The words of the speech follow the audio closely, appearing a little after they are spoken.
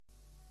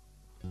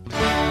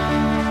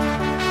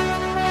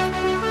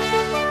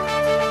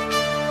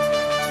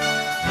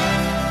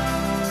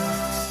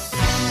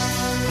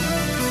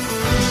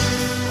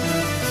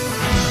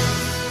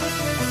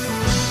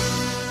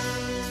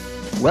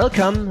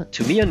Welcome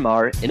to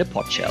Myanmar in a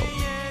Podshell,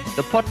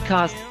 the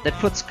podcast that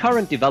puts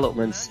current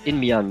developments in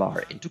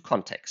Myanmar into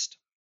context.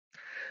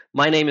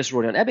 My name is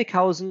Rodion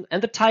Ebbeckhausen,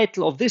 and the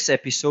title of this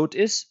episode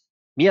is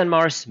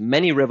Myanmar's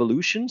Many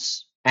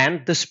Revolutions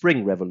and the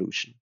Spring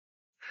Revolution.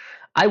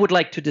 I would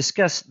like to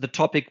discuss the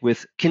topic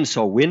with Khin,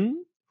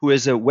 who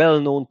is a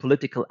well-known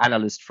political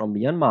analyst from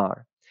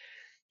Myanmar.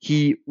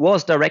 He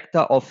was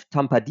director of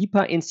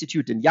Thampa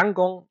Institute in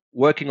Yangon,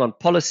 working on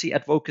policy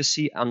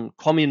advocacy on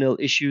communal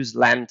issues,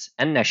 land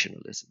and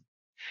nationalism.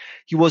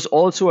 He was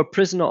also a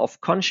prisoner of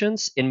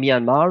conscience in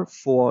Myanmar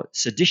for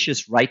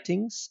seditious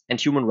writings and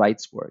human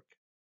rights work.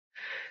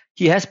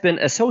 He has been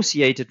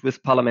associated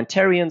with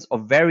parliamentarians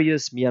of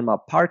various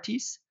Myanmar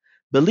parties,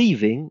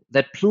 believing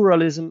that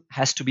pluralism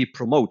has to be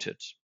promoted.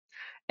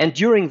 And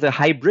during the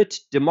hybrid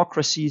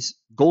democracy's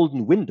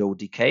golden window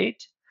decade,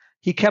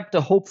 he kept a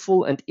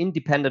hopeful and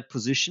independent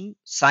position,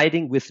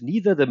 siding with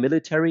neither the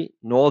military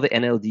nor the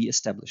NLD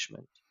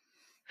establishment.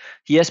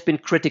 He has been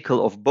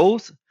critical of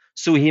both,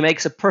 so he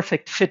makes a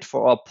perfect fit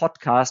for our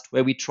podcast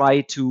where we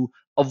try to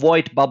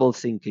avoid bubble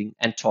thinking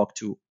and talk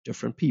to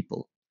different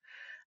people.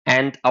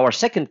 And our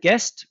second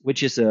guest,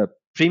 which is a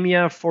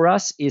premiere for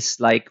us, is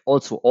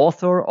also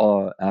author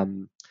of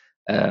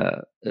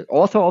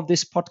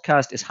this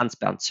podcast is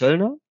Hans-Bernd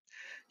Zöllner.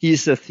 He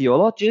is a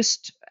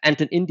theologist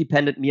and an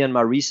independent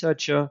Myanmar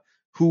researcher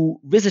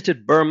who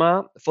visited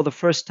Burma for the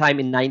first time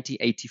in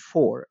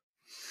 1984.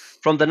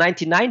 From the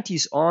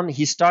 1990s on,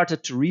 he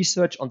started to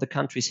research on the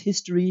country's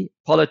history,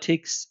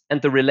 politics,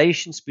 and the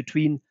relations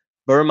between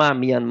Burma,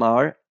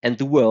 Myanmar, and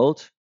the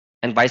world,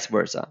 and vice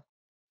versa.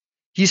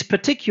 He's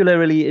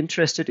particularly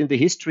interested in the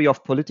history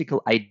of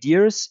political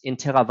ideas in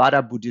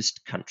Theravada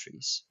Buddhist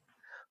countries.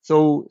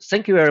 So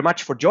thank you very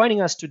much for joining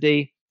us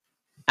today,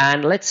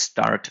 and let's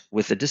start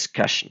with the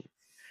discussion.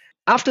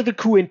 After the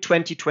coup in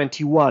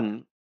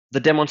 2021, the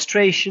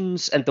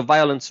demonstrations and the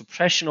violent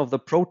suppression of the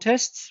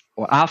protests,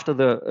 or after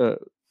the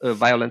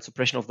violent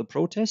suppression of the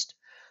protest,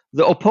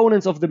 the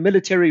opponents of the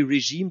military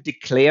regime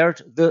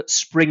declared the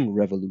Spring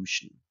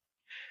Revolution.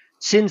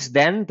 Since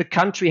then, the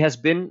country has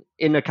been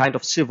in a kind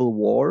of civil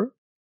war.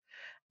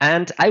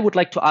 And I would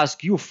like to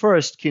ask you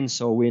first,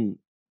 Khin,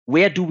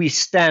 where do we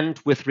stand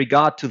with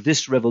regard to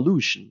this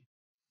revolution?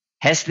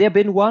 Has there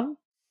been one?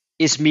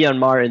 Is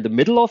Myanmar in the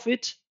middle of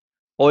it?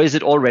 Or is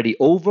it already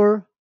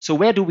over? So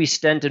where do we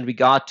stand in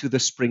regard to the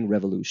Spring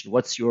Revolution?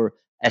 What's your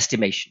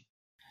estimation?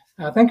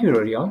 Thank you,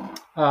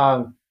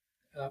 Rodion.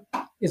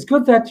 It's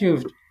good that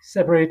you've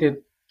separated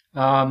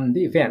the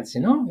events,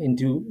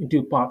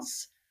 into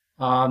parts.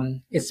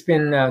 It's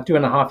been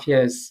 2.5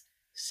 years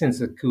since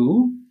the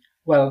coup.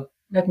 Well,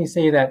 let me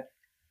say that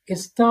it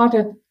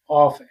started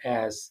off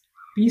as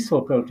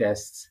peaceful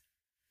protests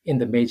in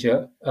the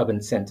major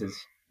urban centers,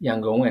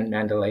 Yangon and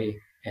Mandalay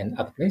and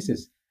other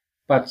places.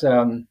 But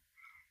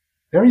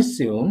very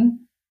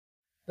soon,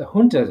 the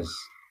junta's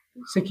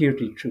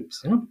security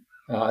troops,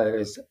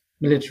 there's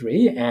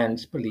military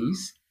and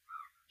police,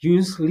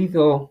 use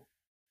lethal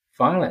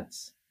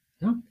violence,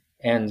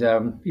 and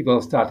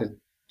people started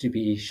to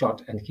be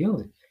shot and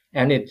killed,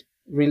 and it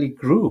really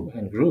grew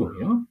and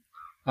grew.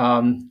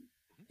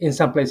 In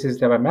some places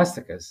there were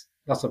massacres,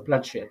 lots of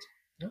bloodshed.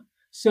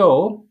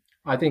 So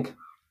I think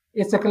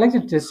it's a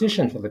collective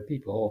decision for the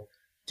people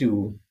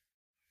to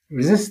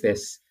resist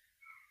this,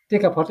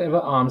 take up whatever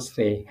arms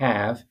they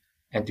have,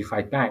 and to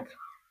fight back.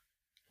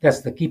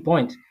 That's the key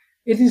point.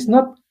 It is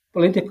not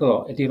political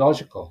or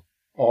ideological,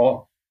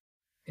 or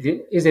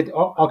is it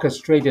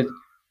orchestrated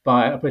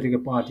by a political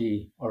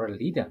party or a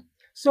leader.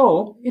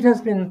 So it has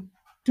been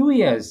 2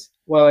 years.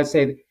 Well, I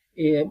say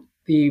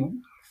the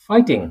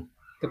fighting,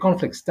 the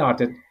conflict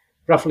started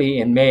roughly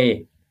in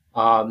May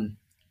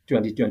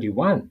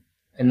 2021,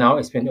 and now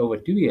it's been over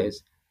 2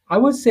 years. I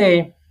would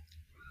say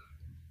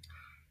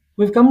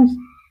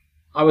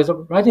I was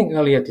writing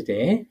earlier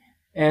today,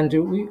 and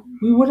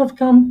we would have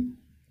come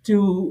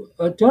to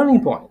a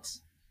turning point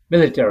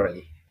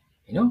militarily,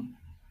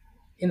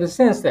 in the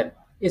sense that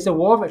it's a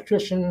war of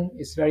attrition,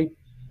 it's very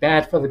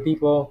bad for the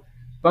people,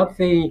 but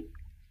the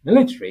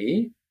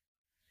military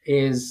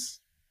is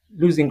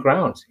losing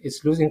ground,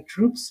 it's losing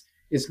troops,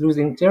 it's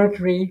losing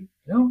territory,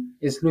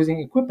 it's losing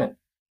equipment.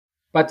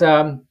 But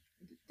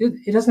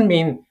it doesn't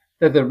mean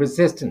that the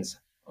resistance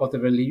of the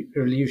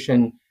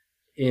revolution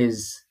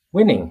is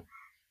winning.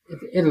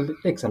 It'll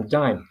take some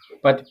time,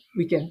 but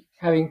we can,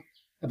 having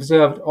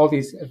observed all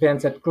these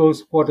events at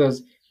close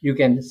quarters, you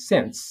can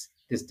sense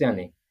this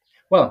turning.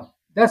 Well,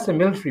 that's the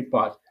military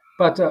part.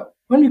 But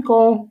when we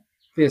call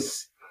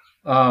this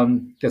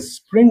the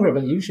Spring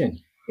Revolution,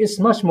 it's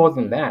much more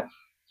than that.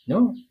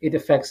 It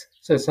affects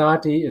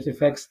society, it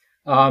affects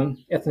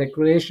ethnic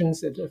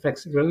relations, it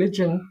affects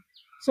religion.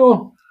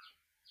 So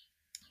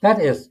that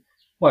is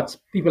what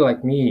people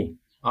like me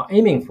are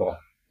aiming for.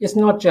 It's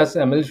not just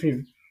a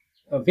military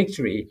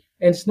victory,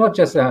 and it's not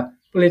just a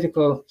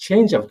political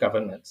change of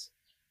governments.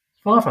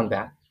 Far from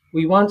that.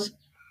 We want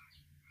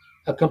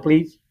a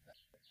complete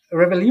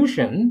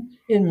revolution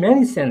in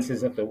many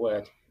senses of the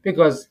word,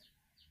 because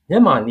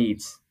Myanmar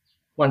needs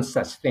one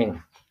such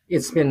thing.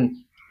 It's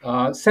been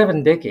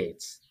 7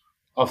 decades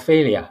of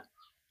failure,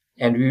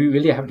 and we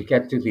really have to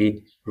get to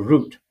the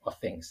root of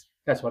things.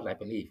 That's what I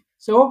believe.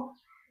 So,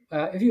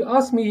 if you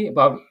ask me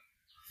about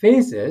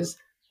phases,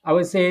 I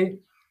would say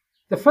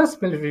the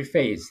first military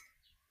phase,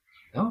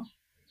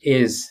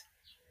 is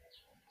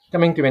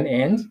coming to an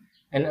end,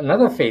 and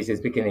another phase is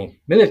beginning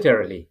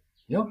militarily.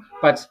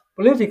 But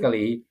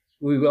politically,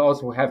 we will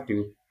also have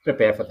to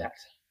prepare for that.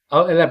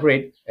 I'll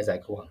elaborate as I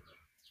go on.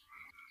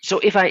 So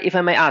if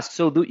I may ask,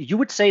 so you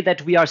would say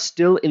that we are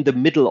still in the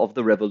middle of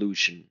the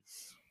revolution?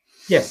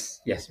 Yes,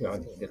 we are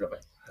in the middle of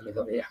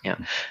it. Yeah.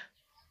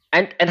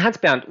 And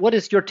Hans-Bernd, what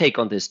is your take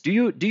on this?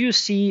 Do you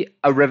see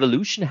a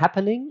revolution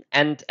happening,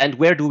 and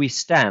where do we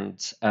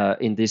stand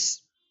in this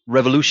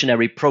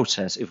revolutionary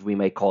process, if we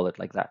may call it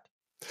like that?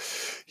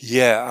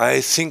 Yeah,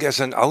 I think as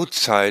an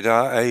outsider,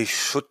 I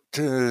should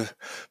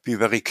be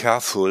very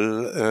careful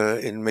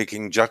in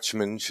making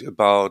judgments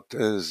about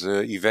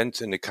the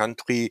events in the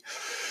country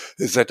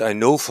that I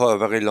know for a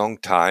very long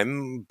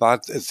time,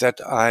 but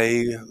that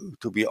I,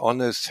 to be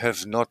honest,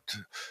 have not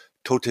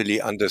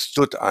totally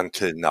understood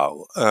until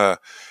now.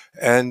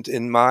 And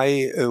in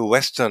my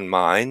Western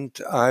mind,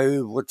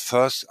 I would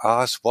first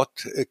ask,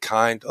 what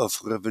kind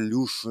of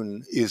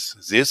revolution is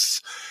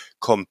this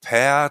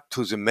compared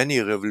to the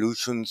many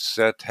revolutions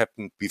that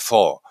happened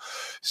before?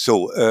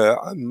 So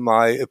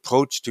my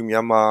approach to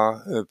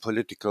Myanmar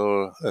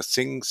political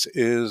things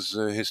is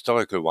a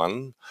historical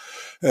one.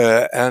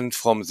 And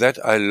from that,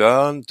 I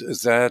learned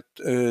that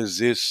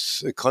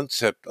this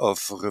concept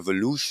of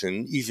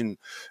revolution, even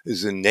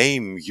the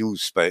name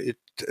used by it,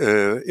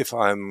 if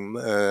I'm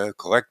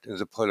correct in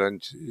the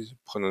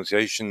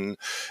pronunciation,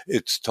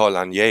 it's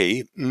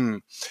Tolanye,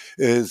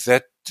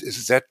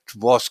 that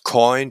was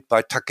coined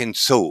by Takin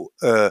So,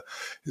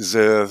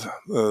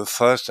 the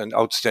first and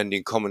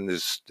outstanding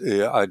communist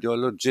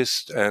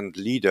ideologist and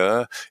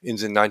leader in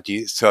the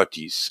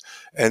 1930s.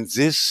 And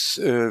this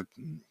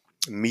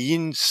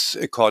means,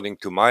 according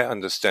to my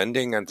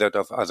understanding and that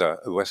of other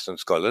Western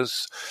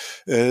scholars,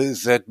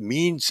 that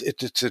means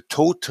it is a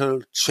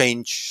total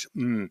change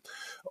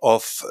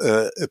of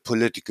a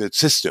political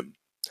system.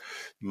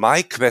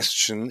 My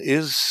question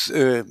is,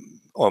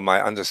 or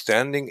my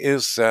understanding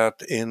is,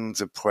 that in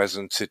the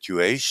present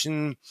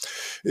situation,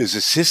 the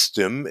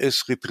system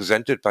is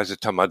represented by the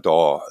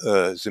Tamador,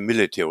 the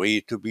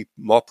military, to be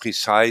more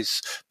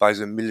precise, by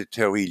the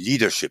military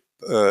leadership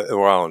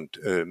around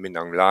Min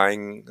Aung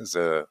Hlaing,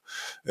 the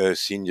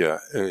senior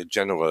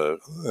general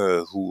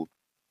who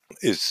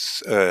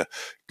is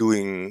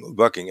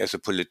working as a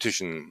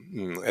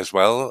politician as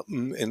well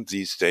in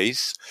these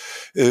days.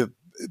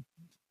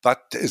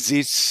 But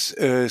this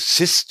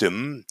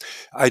system,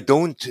 I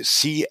don't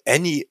see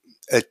any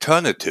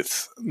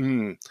alternative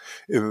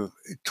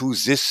to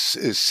this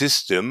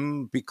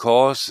system,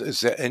 because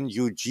the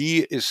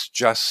NUG is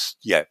just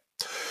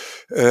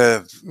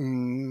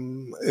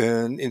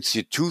an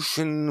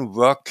institution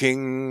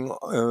working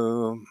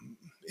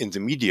in the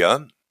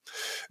media,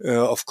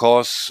 of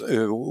course,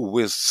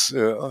 with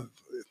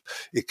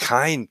a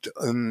kind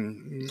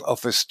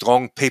of a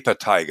strong paper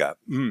tiger.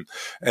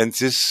 And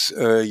this,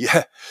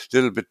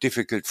 little bit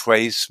difficult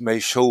phrase may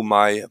show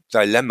my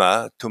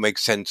dilemma to make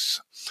sense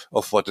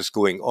of what is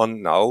going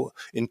on now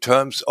in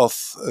terms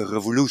of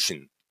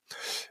revolution.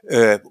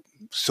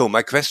 So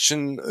my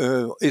question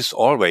is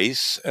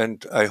always,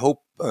 and I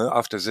hope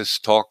after this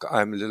talk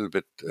I'm a little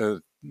bit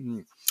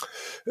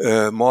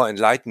more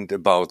enlightened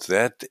about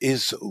that,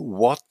 is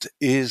what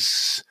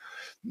is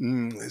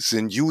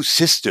the new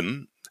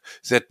system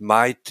that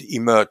might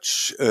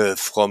emerge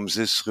from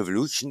this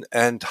revolution,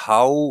 and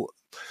how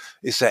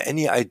is there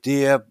any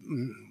idea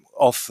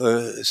of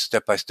a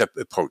step-by-step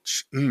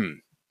approach?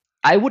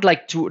 I would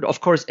like to,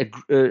 of course,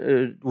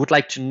 would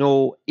like to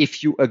know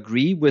if you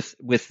agree with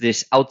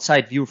this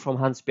outside view from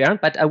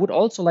Hans-Bernd, but I would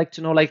also like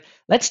to know,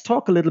 let's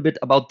talk a little bit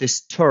about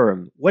this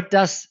term. What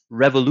does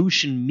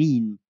revolution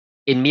mean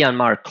in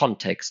Myanmar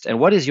context, and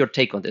what is your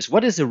take on this?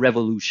 What is a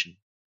revolution?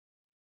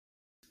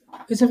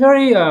 It's a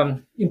very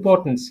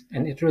important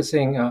and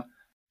interesting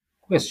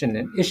question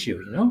and issue.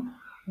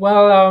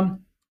 Well,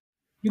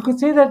 you could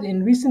say that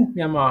in recent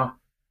Myanmar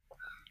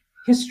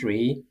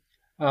history,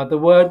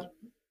 the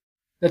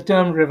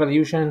term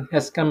revolution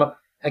has come up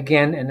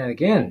again and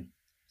again.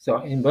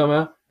 So in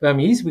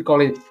Burmese, we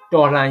call it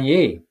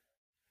Torlanye.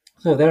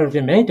 So there have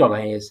been many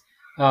Torlanyes.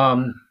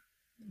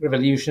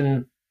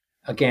 Revolution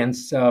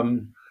against,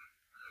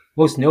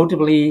 most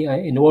notably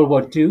in World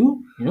War II,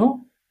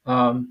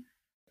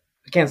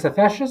 against the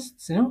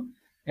fascists,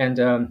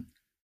 and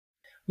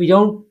we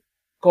don't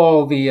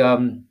call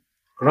the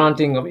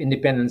granting of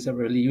independence a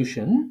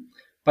revolution.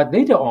 But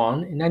later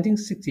on, in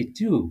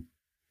 1962,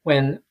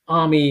 when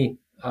Army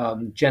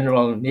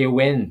General Ne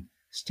Win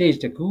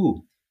staged a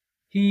coup,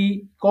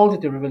 he called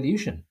it a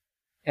revolution,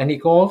 and he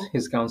called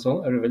his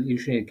council a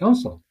revolutionary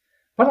council.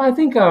 But I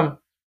think, to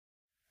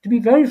be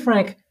very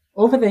frank,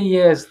 over the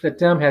years, the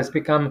term has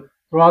become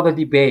rather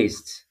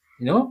debased.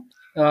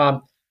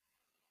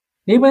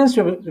 Ne Win's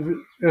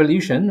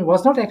revolution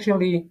was not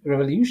actually a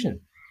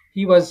revolution.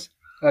 He was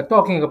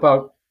talking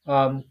about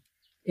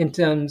in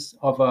terms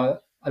of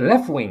a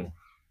left-wing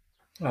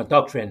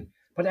doctrine,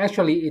 but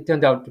actually it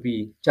turned out to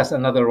be just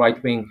another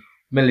right-wing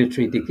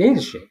military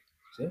dictatorship.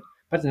 See?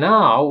 But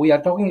now we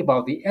are talking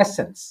about the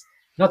essence,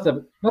 not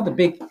the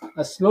big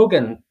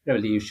slogan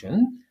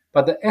revolution,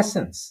 but the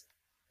essence,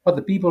 what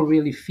the people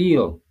really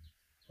feel.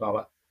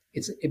 Well,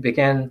 it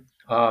began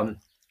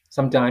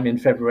sometime in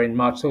February and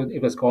March, so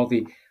it was called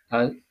the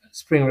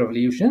Spring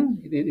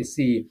Revolution.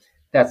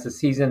 That's the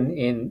season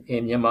in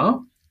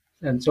Myanmar,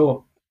 and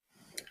so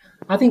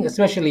I think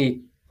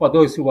especially for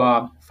those who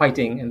are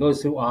fighting and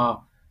those who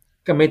are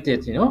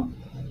committed,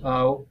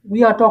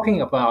 we are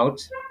talking about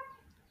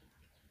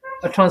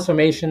a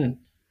transformation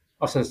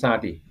of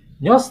society,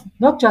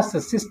 not just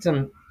a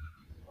system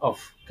of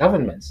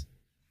governments,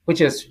 which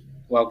is,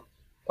 well,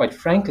 quite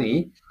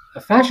frankly,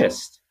 a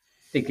fascist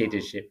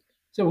dictatorship.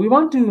 So we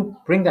want to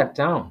bring that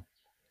down.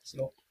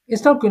 So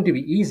it's not going to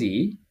be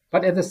easy,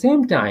 but at the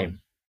same time,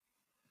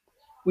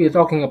 we are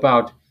talking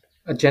about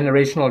a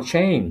generational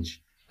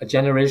change, a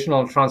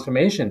generational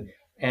transformation,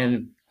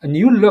 and a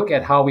new look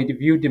at how we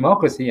view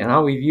democracy and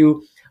how we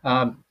view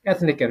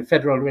ethnic and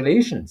federal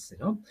relations.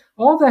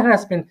 All that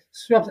has been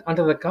swept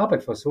under the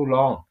carpet for so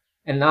long,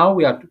 and now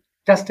we are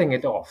dusting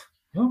it off.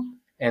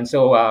 And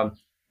so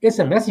it's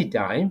a messy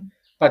time,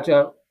 but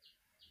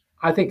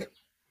I think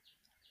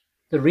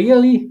the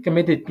really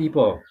committed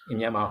people in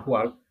Myanmar who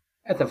are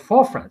at the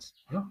forefront,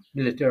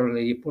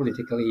 militarily,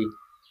 politically,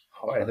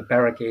 or at the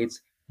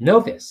barricades, know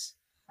this.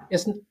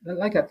 It's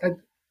like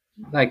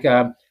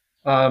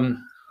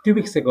 2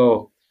 weeks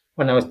ago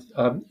when I was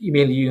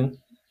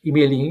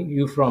emailing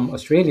you from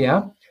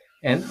Australia,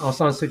 and Aung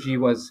San Suu Kyi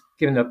was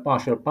given a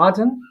partial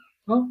pardon.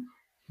 Well,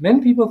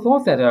 many people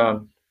thought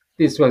that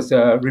this was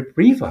a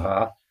reprieve for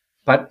her,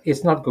 but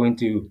it's not going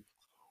to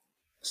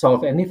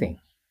solve anything.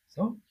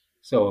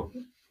 So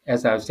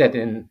as I've said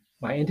in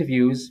my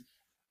interviews,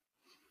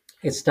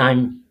 it's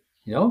time,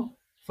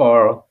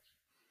 for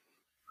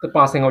the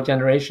passing of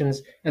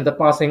generations and the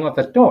passing of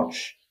the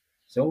torch.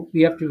 So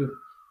we have to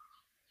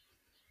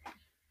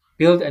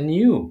build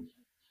anew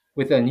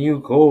with a new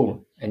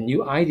goal and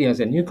new ideas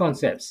and new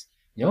concepts,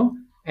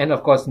 and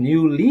of course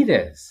new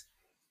leaders.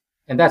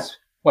 And that's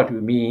what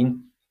we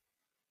mean,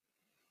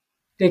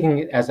 taking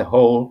it as a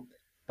whole,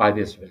 by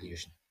this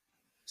revolution.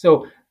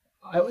 So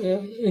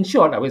in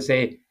short, I would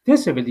say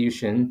this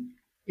revolution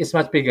is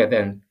much bigger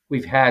than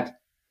we've had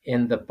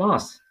in the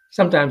past.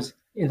 Sometimes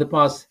in the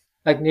past,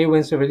 like Ne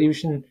Win's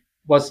revolution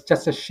was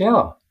just a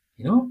shell,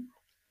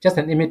 just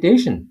an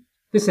imitation.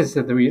 This is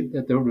the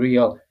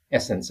real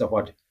essence of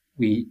what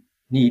we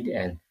need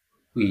and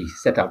we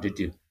set out to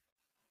do.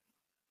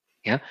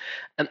 Yeah,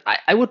 and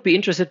I would be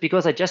interested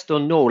because I just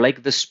don't know,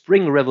 like the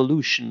Spring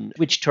Revolution,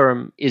 which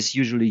term is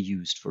usually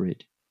used for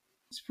it?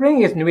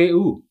 Spring is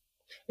Nueu.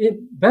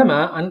 In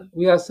Burma, and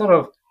we are sort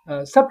of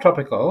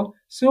subtropical,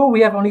 so we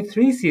have only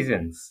 3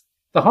 seasons: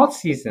 the hot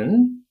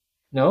season,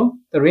 the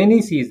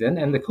rainy season,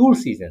 and the cool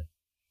season.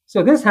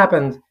 So this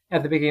happened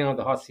at the beginning of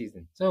the hot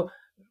season. So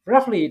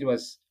roughly it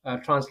was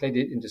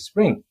translated into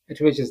spring,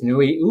 which is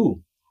Nueu.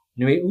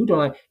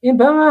 Nueu. In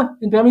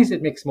Burmese,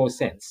 it makes more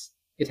sense.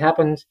 It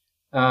happened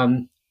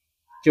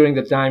during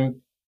the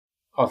time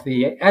of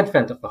the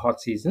advent of the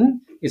hot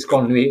season. It's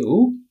called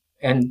Nueu,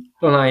 and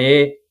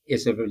Donaye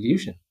is a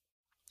revolution.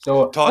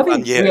 So I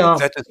think we are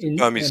that is the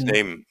Burmese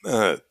name.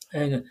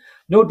 And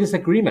no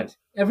disagreement.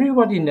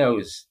 Everybody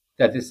knows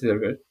that this is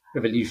a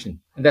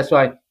revolution, and that's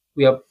why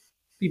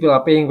people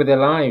are paying with their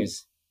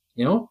lives,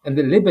 and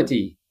the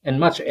liberty and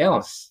much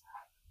else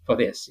for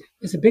this.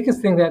 It's the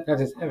biggest thing that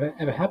has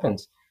ever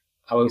happened,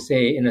 I would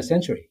say, in a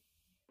century.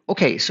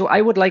 Okay, so I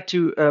would like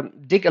to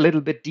dig a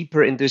little bit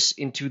deeper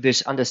into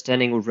this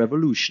understanding of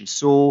revolution.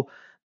 So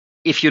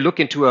if you look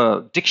into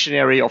a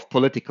dictionary of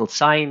political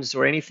science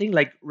or anything,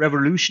 like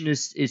revolution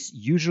is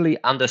usually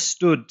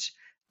understood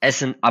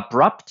as an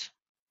abrupt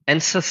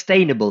and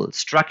sustainable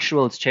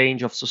structural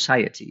change of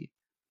society.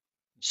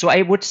 So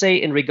I would say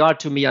in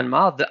regard to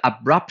Myanmar, the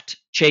abrupt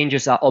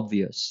changes are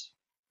obvious.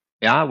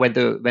 Yeah, when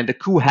the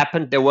coup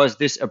happened, there was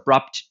this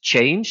abrupt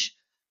change,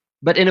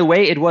 but in a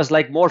way it was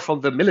like more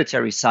from the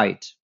military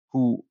side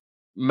who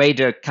made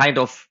a kind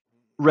of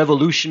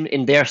revolution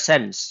in their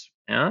sense.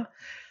 Yeah.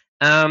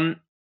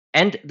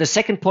 And the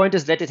second point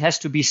is that it has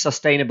to be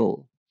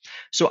sustainable.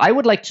 So I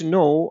would like to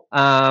know,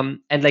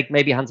 and like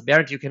maybe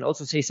Hans-Bernd, you can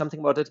also say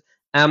something about it.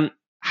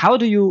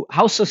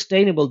 How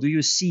sustainable do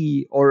you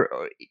see,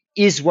 or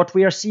is what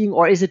we are seeing,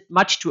 or is it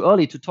much too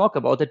early to talk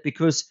about it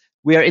because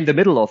we are in the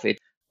middle of it?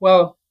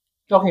 Well,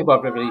 talking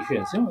about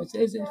revolutions,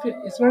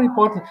 it's very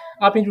important.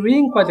 I've been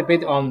reading quite a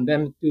bit on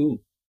them too.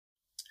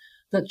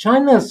 The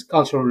China's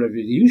Cultural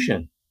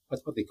Revolution,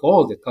 that's what they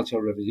call the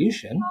Cultural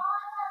Revolution,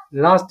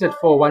 lasted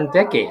for 1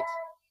 decade.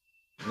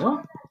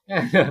 Well,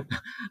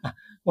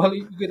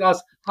 you could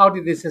ask, how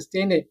did they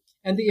sustain it?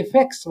 And the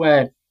effects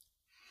were,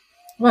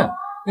 well,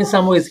 in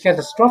some ways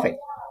catastrophic,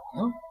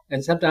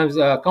 and sometimes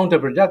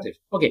counterproductive.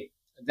 Okay,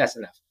 that's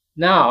enough.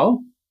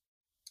 Now,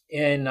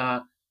 in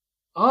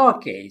our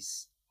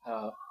case,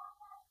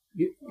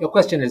 your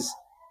question is,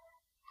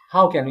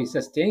 how can we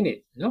sustain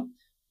it?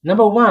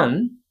 Number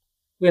one,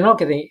 we're not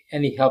getting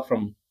any help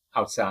from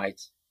outside.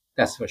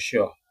 That's for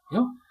sure.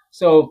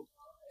 So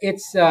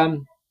it's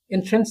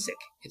intrinsic.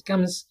 It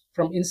comes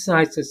from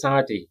inside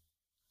society,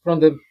 from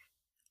the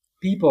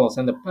people's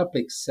and the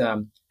public's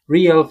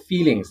real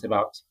feelings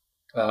about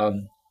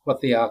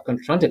what they are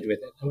confronted with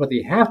and what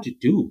they have to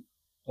do.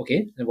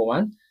 Okay, number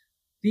one.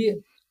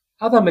 The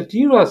other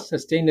material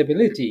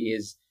sustainability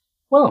is,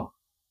 well,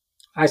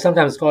 I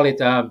sometimes call it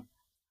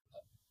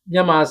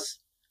Myanmar's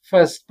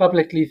first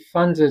publicly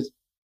funded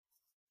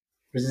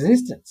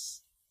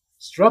resistance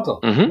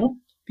struggle.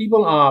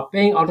 People are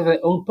paying out of their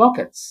own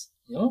pockets.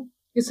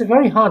 It's a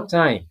very hard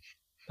time,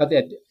 but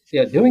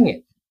they're doing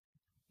it.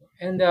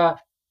 And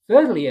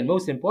thirdly, and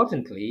most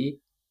importantly,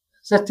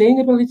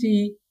 sustainable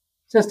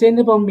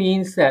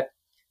means that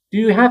do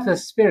you have the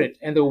spirit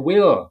and the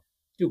will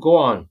to go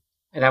on?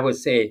 And I would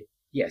say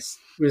yes,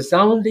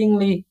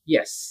 resoundingly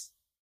yes,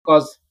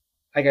 because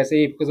like I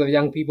say, because of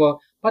young people,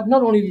 but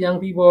not only the young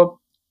people,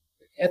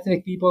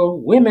 ethnic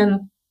people,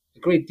 women, a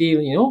great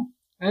deal.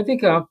 I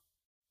think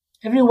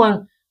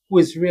everyone who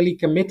is really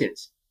committed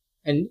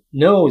and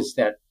knows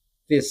that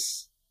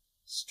this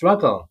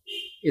struggle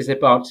is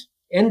about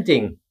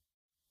ending,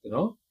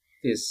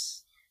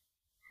 this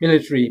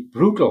military,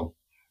 brutal,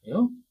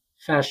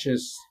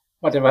 fascist,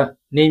 whatever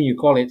name you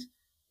call it,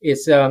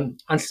 is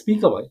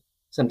unspeakable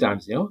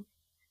sometimes,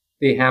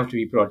 they have to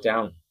be brought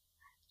down.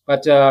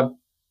 But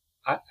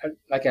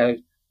I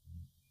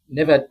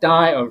never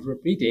die of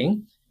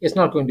repeating, it's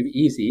not going to be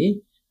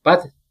easy.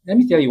 But let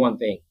me tell you one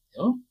thing,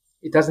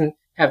 it doesn't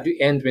have to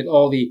end with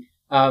all the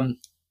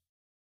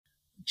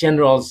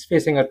generals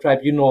facing a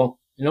tribunal,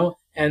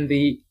 and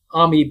the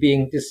army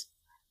being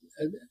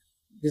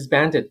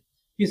disbanded.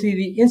 You see,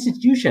 the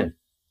institution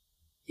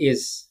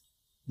is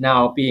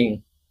now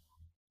being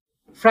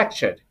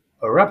fractured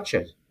or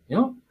ruptured,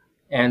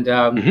 and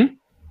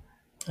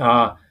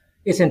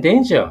it's in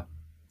danger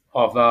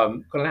of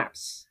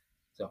collapse.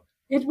 So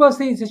it was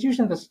the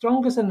institution, the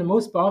strongest and the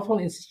most powerful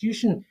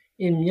institution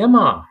in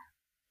Myanmar,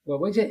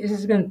 which it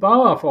has been in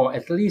power for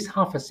at least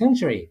half a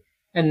century,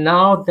 and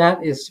now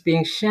that is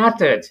being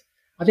shattered.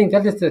 I think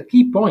that is the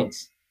key point.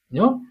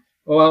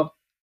 Well,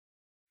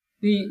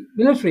 the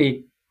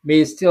military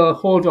may still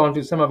hold on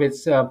to some of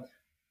its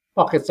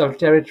pockets of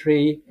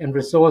territory and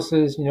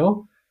resources,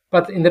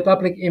 but in the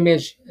public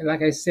image,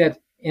 like I said,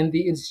 in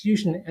the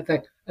institution,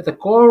 at the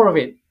core of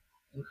it,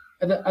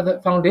 at the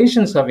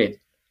foundations of it,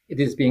 it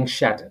is being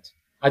shattered.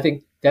 I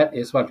think that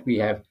is what we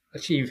have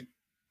achieved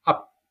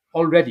up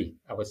already,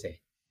 I would say.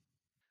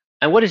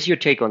 And what is your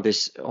take on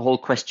this whole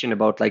question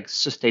about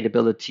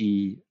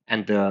sustainability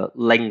and the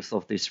length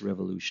of this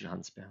revolution,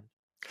 Hans-Bernd?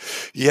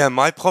 Yeah,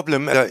 my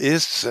problem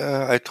is,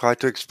 I tried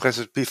to express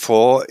it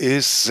before,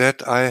 is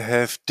that I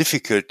have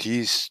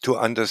difficulties to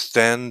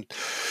understand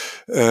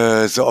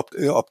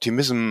the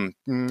optimism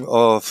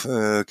of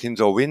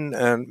Khin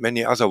and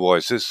many other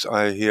voices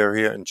I hear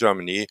here in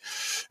Germany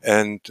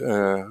and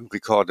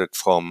recorded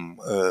from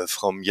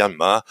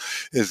Myanmar.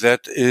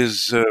 That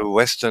is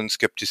Western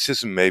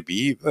skepticism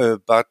maybe,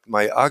 but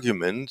my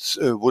arguments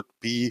would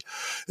be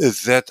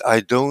that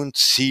I don't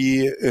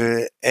see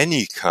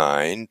any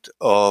kind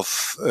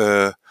of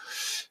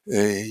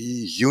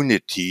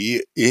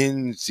unity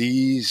in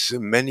these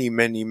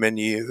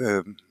many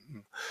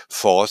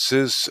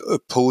forces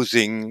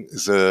opposing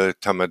the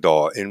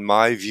Tamador. In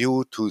my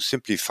view, to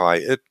simplify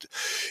it,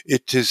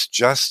 it is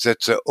just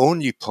that the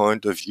only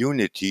point of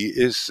unity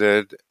is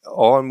that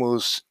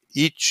almost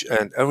each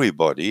and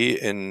everybody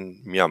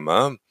in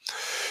Myanmar,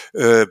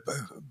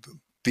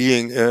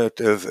 being a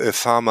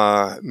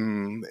farmer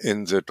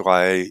in the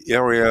dry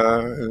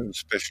area,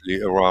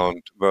 especially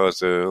around where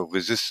the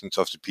resistance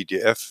of the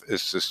PDF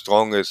is the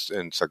strongest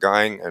in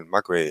Sagaing and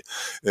Magwe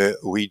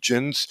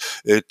regions,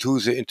 to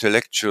the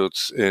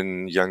intellectuals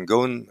in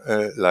Yangon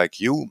like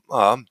you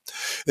are,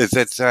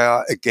 that they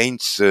are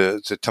against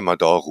the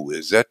Tamador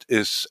rule. That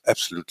is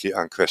absolutely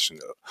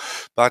unquestionable.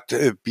 But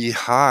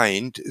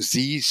behind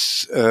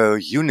these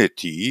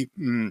unity,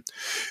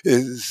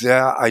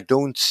 there I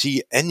don't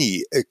see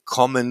any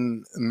common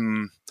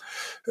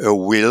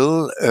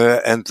will,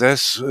 and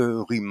this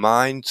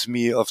reminds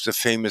me of the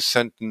famous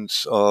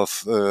sentence of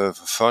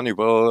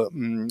Furnival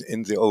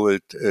in the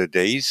old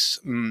days,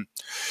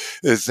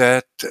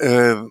 that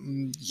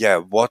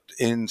what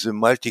in the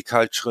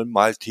multicultural,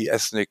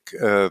 multi-ethnic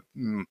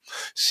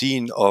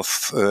scene of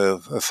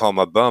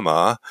former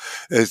Burma,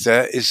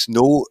 there is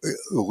no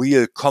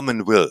real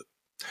common will,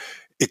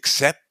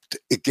 except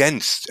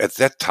against, at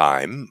that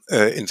time,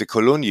 in the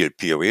colonial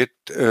period,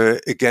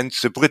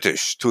 against the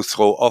British to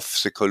throw off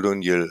the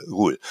colonial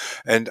rule.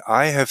 And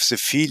I have the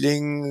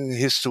feeling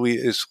history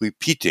is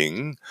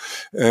repeating.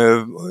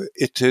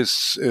 It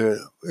is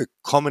a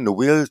common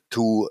will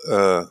to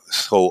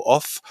throw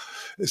off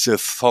the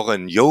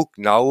foreign yoke.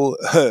 Now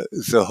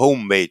the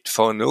homemade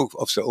foreign yoke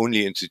of the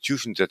only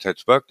institution that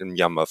has worked in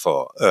Myanmar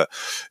for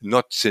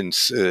not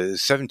since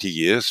 70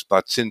 years,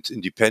 but since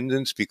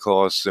independence,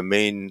 because the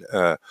main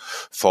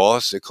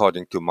force,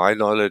 according to my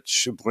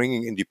knowledge,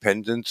 bringing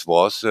independence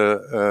was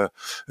a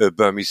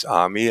Burmese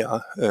army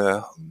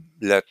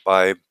led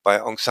by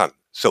Aung San.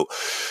 So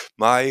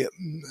my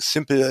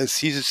simple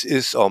thesis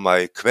is, or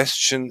my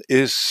question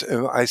is,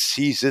 I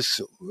see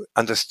this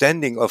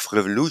understanding of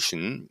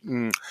revolution,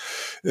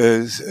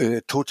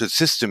 total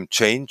system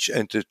change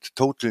and a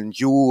total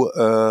new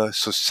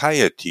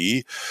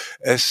society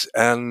as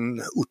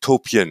an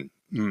utopian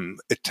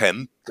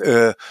attempt,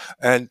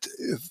 and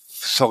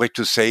sorry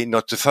to say,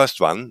 not the first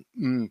one.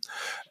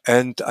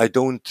 And I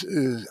don't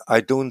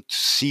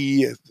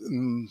see,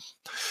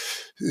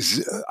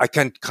 I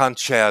can't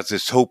share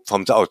this hope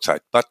from the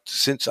outside. But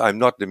since I'm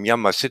not a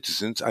Myanmar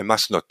citizen, I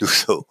must not do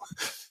so.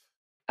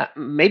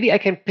 Maybe I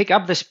can pick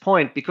up this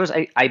point, because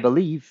I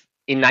believe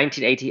in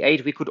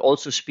 1988 we could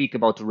also speak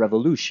about the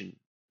revolution.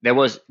 There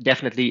was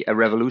definitely a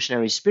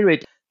revolutionary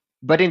spirit,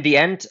 but in the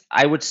end,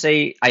 I would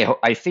say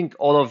I think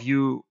all of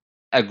you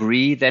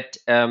agree that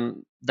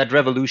that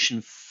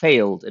revolution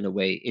failed in a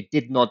way. It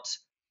did not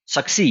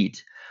succeed.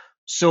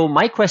 So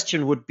my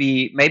question would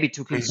be, maybe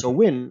to Khin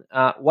So-win,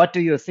 what do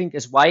you think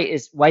is why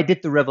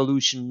did the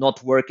revolution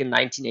not work in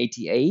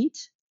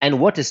 1988,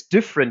 and what is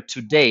different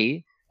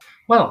today?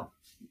 Well,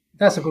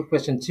 that's a good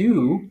question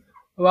too.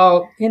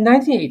 Well, in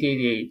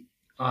 1988,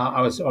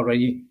 I was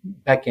already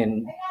back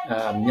in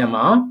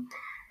Myanmar,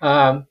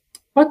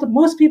 but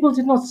most people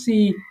did not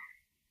see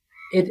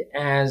it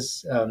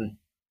as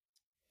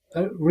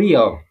a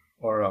real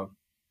or a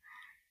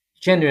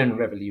genuine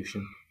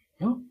revolution.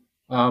 You know?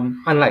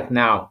 Unlike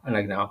now.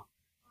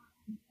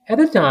 At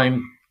the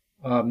time,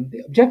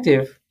 the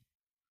objective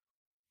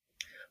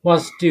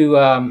was to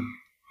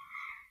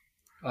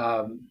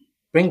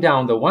bring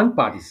down the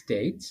one-party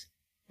state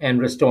and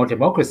restore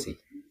democracy.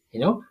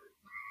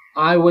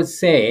 I would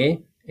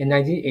say in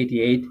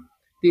 1988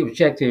 the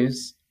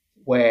objectives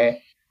were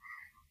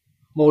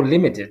more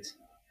limited.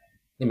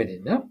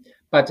 No?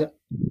 But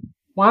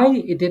why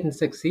it didn't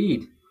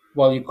succeed?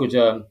 Well, you could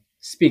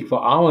speak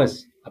for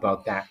hours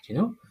about that.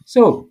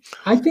 So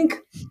I think,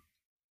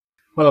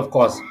 well, of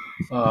course,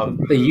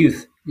 the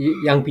youth,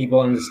 young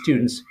people and the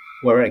students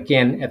were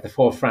again at the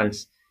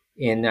forefront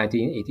in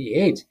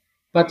 1988.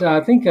 But I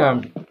think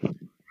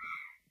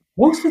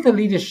most of the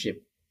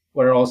leadership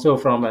were also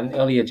from an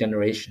earlier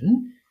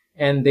generation,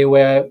 and they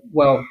were,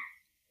 well,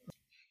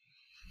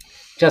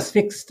 just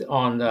fixed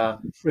on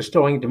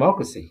restoring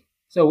democracy.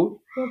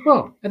 So,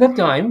 well, at that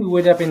time, we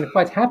would have been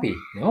quite happy,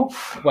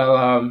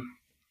 Well,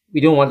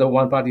 we don't want a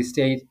one-party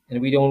state,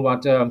 and we don't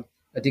want a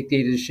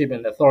dictatorship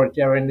and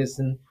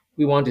authoritarianism.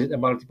 We wanted a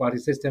multi-party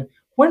system.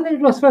 When it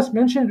was first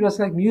mentioned, it was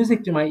like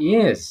music to my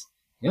ears,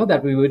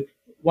 that we would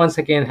once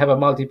again have a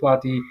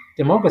multi-party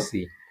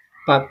democracy.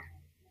 But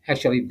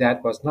actually,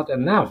 that was not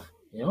enough,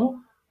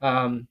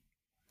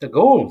 The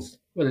goals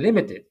were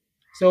limited.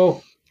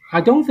 So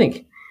I don't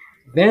think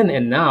then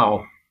and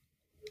now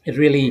it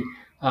really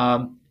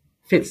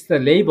fits the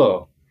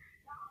label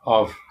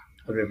of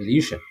a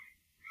revolution.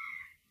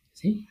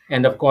 See?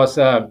 And of course,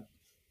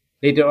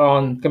 later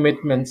on,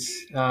 commitments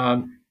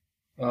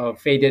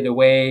faded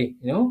away,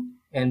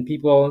 and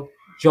people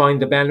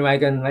joined the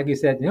bandwagon, like you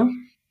said,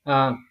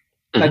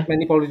 like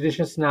many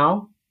politicians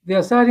now, they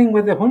are siding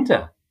with the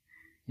junta,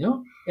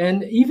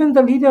 and even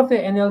the leader of the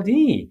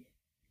NLD,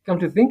 come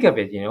to think of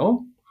it,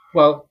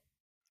 well,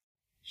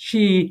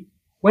 she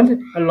went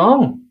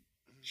along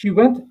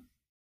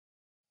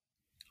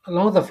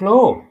the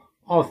flow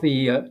of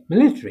the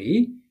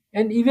military,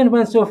 and even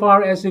went so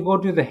far as to go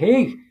to The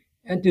Hague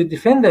and to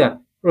defend the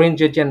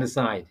Rohingya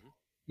genocide.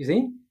 You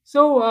see?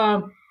 So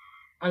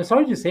I'm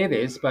sorry to say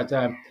this, but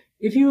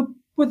if you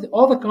put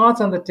all the cards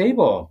on the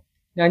table,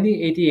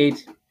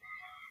 1988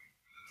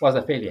 was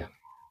a failure,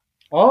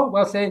 or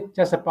we'll say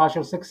just a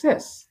partial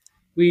success.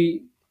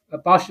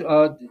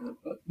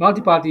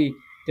 Multi-party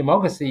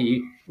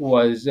democracy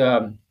was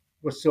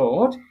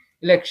restored,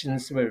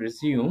 elections were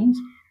resumed,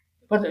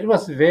 but it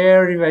was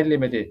very, very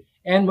limited.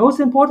 And most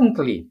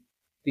importantly,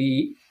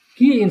 the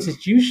key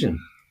institution,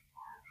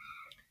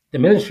 the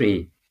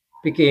military,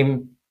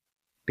 became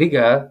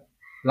bigger,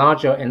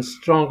 larger, and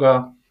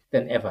stronger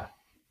than ever.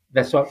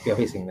 That's what we are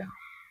facing now.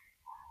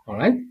 All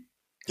right?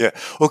 Yeah.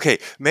 Okay.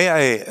 May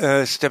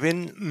I step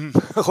in,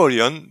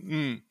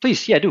 Rolion?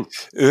 Please, yeah, do.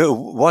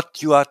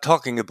 What you are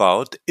talking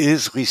about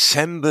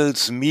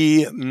resembles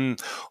me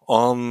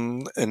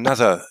on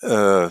another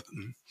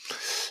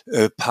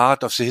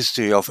part of the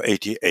history of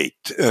 88.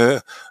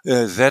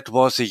 That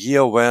was a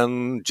year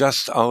when,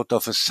 just out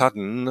of a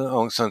sudden,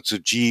 Aung San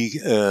Suu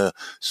Kyi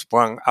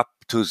sprung up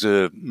to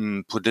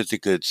the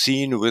political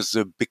scene with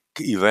the big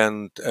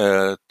event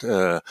at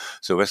the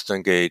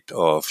Western Gate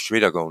of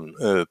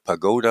Shwedagon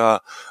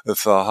Pagoda. For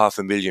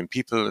 500,000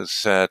 people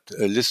sat,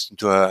 listened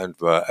to her, and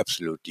were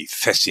absolutely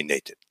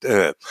fascinated.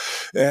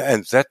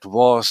 And that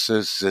was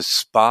the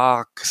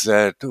spark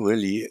that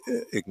really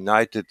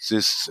ignited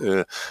this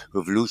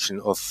revolution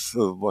of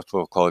what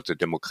were called the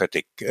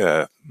democratic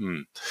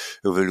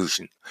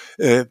revolution.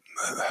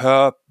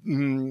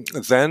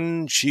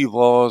 Then she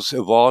was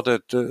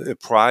awarded a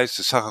prize,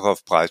 the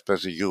Sakharov Prize, by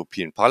the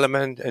European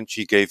Parliament, and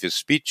she gave a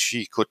speech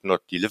she could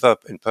not deliver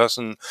in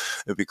person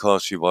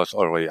because she was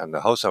already under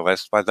house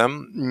arrest by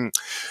them.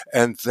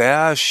 And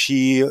there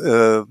she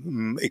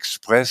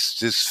expressed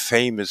this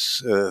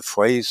famous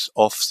phrase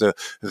of the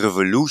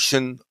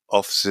revolution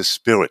of the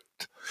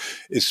spirit,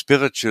 a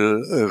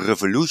spiritual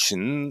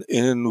revolution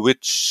in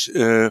which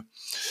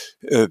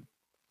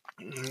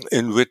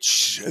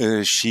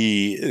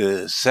she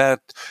said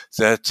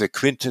that the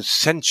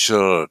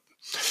quintessential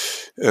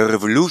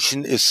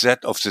revolution is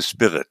that of the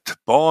spirit,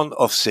 born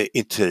of the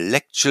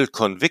intellectual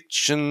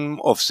conviction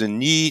of the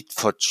need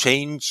for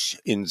change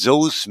in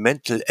those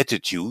mental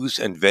attitudes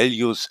and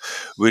values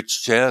which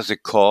share the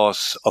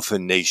course of a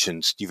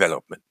nation's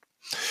development.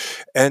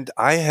 And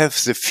I have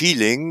the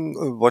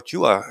feeling what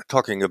you are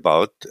talking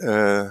about,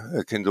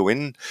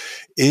 Kindowin,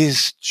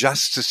 is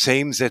just the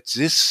same, that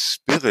this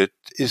spirit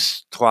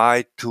is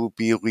tried to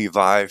be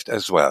revived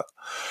as well.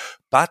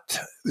 But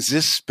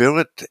this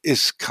spirit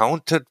is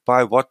countered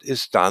by what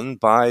is done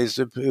by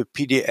the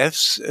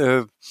PDFs,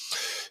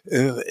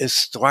 a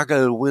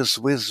struggle with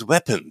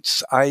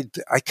weapons. I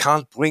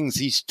can't bring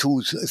these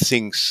two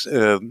things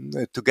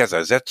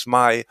together. That's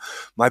my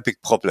big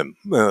problem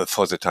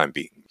for the time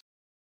being.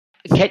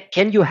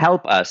 Can you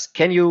help us?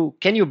 Can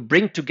you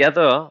bring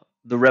together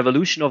the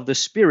revolution of the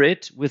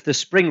spirit with the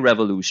Spring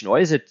Revolution, or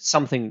is it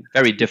something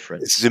very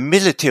different? It's the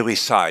military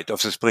side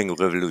of the Spring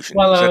Revolution.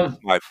 Well,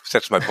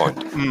 that's my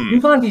point. You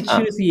can't be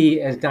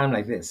choosy at a time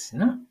like this,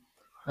 no?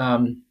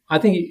 I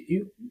think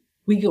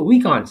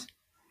we can't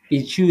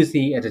be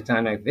choosy at a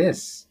time like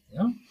this. You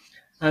know?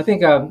 I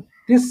think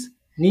this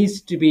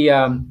needs to be,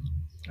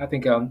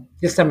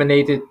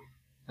 disseminated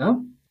a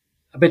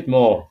bit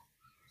more,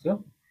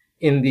 so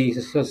in the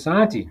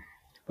society.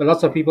 But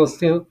lots of people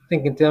still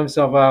think in terms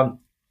of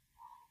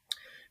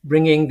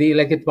bringing the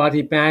elected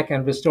party back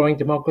and restoring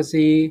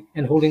democracy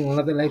and holding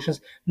another elections.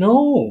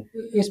 No,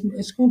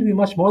 it's going to be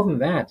much more than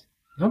that.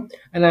 You know?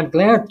 And I'm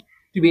glad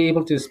to be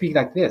able to speak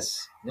like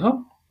this, you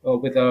know,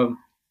 with a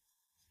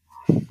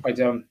quite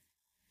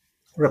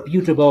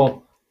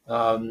reputable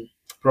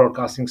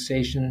broadcasting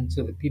station,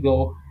 so that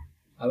people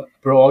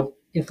abroad,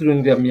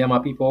 including the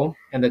Myanmar people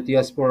and the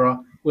diaspora,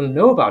 will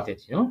know about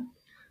it. You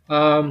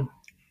know,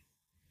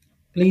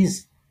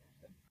 please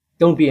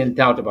don't be in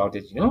doubt about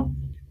it. You know,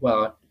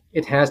 well,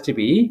 it has to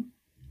be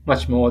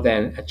much more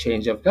than a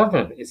change of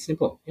government. It's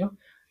simple. You know,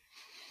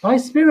 by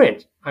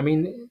spirit, I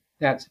mean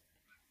that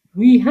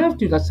we have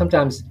to. That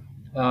sometimes,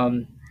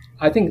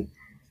 I think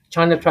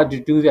China tried to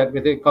do that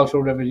with the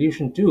Cultural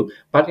Revolution too,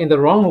 but in the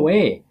wrong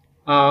way.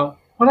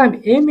 What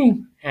I'm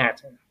aiming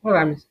at, what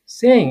I'm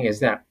saying is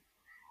that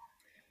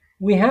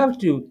we have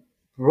to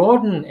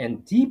broaden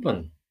and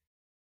deepen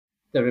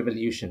the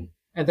revolution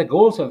and the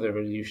goals of the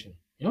revolution,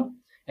 you know,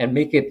 and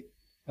make it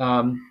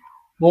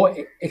more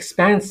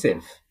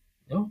expansive,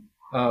 you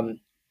know,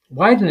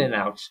 widen it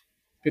out,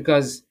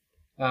 because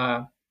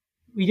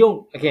we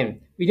don't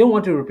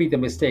want to repeat the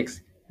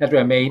mistakes that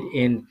were made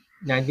in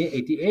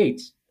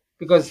 1988,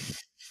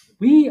 because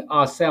we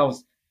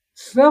ourselves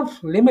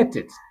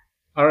self-limited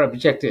our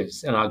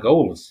objectives and our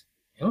goals,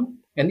 you know,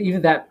 and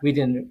even that we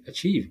didn't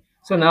achieve.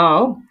 So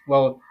now,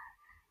 well,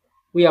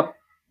 the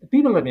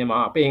people of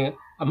Myanmar are paying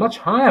a much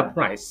higher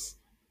price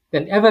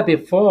than ever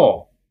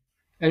before,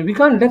 and we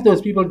can't let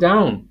those people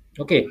down.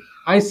 Okay,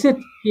 I sit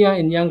here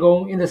in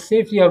Yangon, in the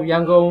safety of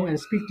Yangon, and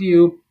speak to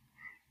you.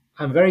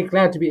 I'm very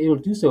glad to be able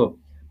to do so.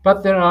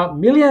 But there are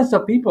millions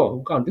of people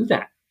who can't do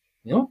that,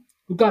 you know,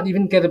 who can't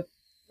even get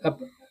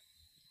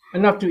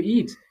enough to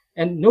eat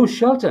and no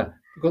shelter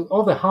because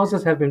all the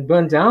houses have been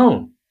burned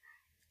down.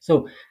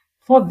 So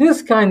for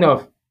this kind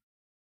of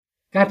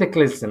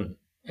cataclysm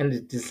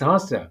and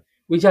disaster,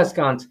 we just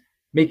can't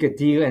make a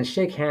deal and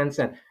shake hands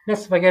and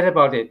let's forget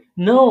about it.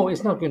 No,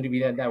 it's not going to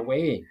be that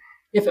way.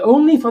 If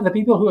only for the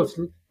people who have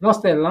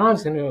lost their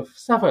lives and who have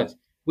suffered,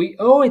 we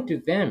owe it to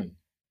them.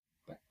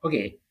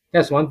 Okay,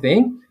 that's one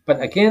thing.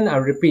 But again, I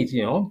repeat,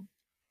 you know,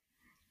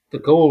 the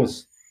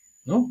goals,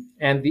 you know,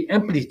 and the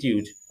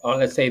amplitude, or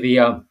let's say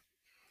the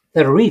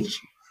reach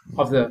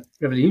of the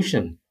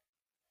revolution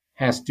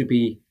has to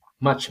be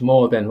much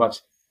more than what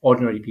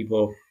ordinary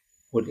people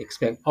would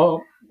expect,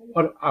 or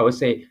what I would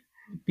say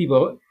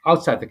people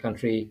outside the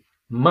country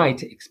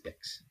might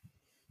expect.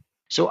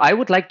 So I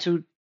would like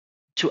to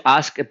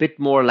ask a bit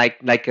more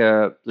like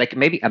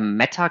maybe a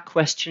meta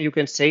question, you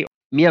can say.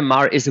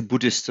 Myanmar is a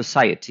Buddhist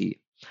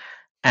society,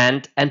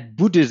 and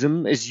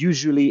Buddhism is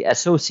usually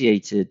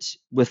associated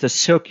with a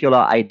circular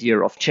idea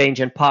of change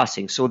and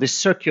passing. So this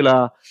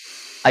circular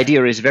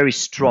idea is very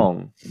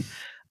strong.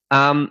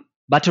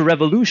 But a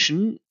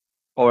revolution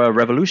or a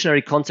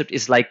revolutionary concept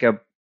is like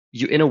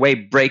you in a way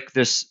break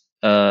this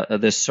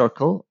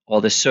circle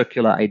or the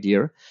circular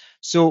idea.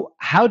 So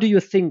how do you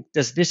think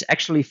does this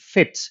actually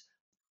fit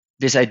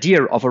this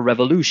idea of a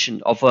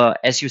revolution, of a,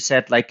 as you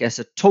said, like as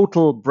a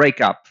total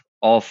breakup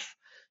of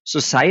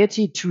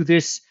society to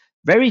this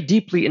very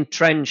deeply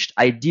entrenched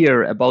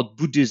idea about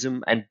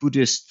Buddhism and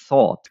Buddhist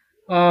thought?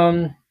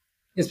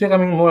 It's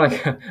becoming more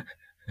like a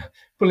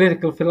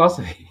political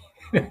philosophy,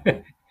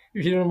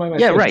 if you don't mind my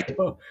Yeah, saying right.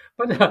 so.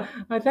 But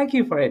I thank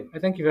you for it. I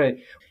thank you for it.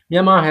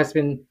 Myanmar has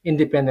been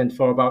independent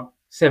for about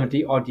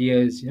 70 odd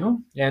years,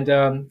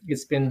 and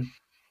it's been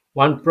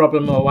one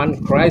problem or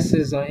one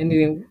crisis or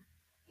anything,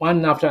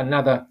 one after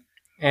another,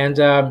 and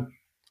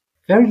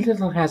very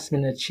little has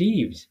been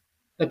achieved.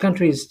 The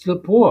country is still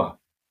poor,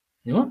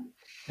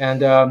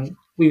 and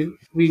we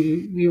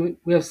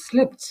have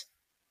slipped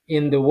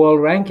in the world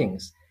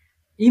rankings,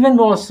 even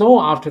more so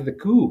after the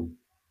coup,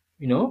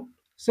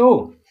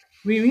 So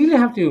we really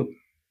have to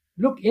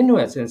look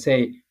inwards and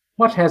say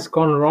what has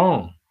gone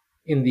wrong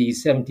in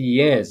these 70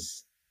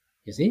 years,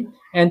 you see,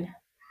 and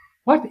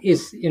what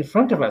is in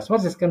front of us,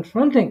 what is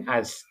confronting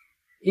us,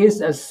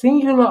 is a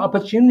singular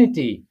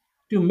opportunity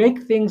to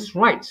make things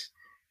right.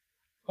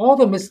 All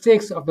the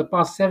mistakes of the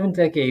past 7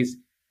 decades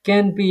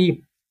can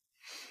be,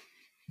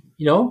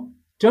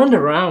 turned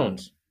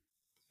around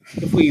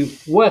if we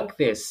work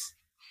this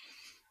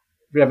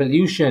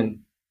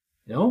revolution,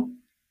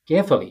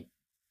 carefully.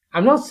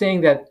 I'm not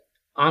saying that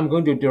I'm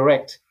going to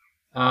direct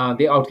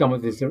the outcome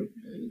of this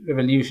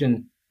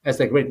revolution as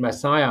the great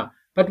messiah,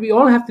 but we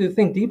all have to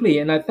think deeply.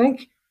 And I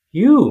thank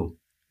you,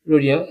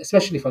 Rudy,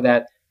 especially for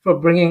that, for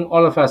bringing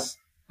all of us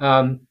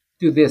to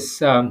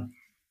this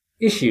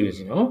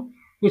issues,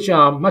 which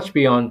are much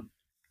beyond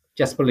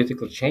just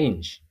political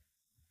change.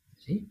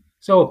 See?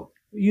 So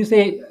you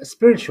say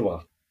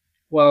spiritual.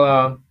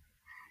 Well,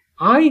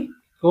 I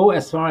go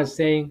as far as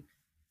saying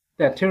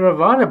that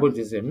Theravada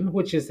Buddhism,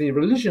 which is the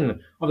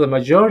religion of the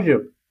majority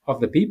of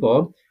the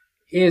people,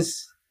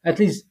 is, at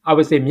least I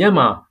would say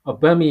Myanmar or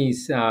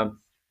Burmese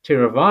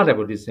Theravada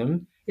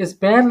Buddhism, is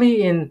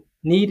badly in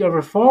need of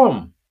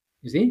reform.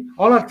 You see,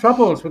 all our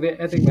troubles with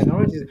the ethnic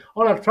minorities,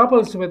 all our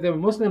troubles with the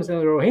Muslims and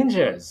the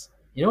Rohingyas,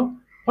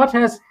 what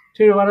has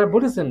Theravada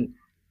Buddhism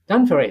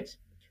done for it?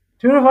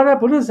 Theravada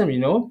Buddhism,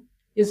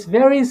 is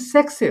very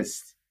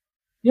sexist.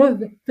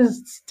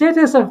 The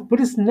status of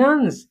Buddhist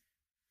nuns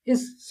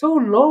is so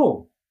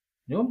low,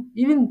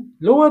 even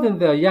lower than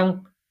the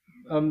young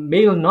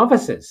male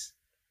novices.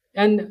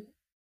 And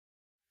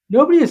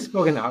nobody has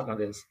spoken out on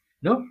this.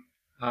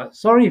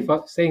 Sorry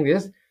for saying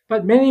this,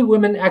 but many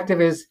women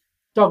activists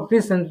talk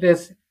this and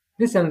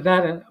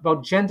that, and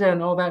about gender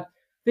and all that.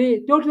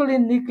 They totally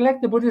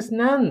neglect the Buddhist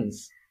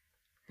nuns.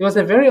 There was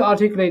a very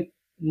articulate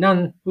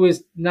nun who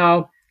is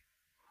now,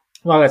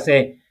 well, let's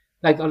say,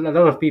 like a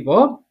lot of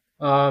people,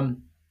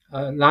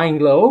 lying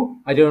low.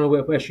 I don't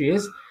know where she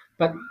is.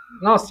 But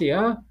last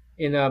year,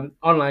 in an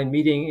online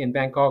meeting in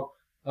Bangkok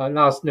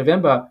last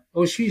November,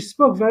 she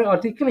spoke very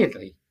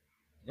articulately.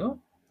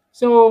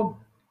 So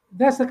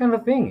that's the kind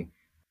of thing.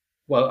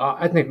 Well,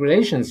 our ethnic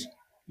relations,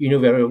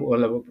 very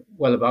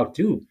well about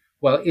too.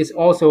 Well, it's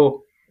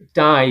also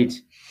tied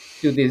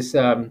to this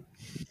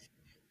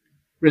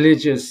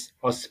religious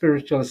or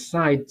spiritual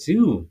side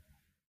too.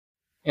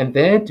 And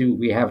there too,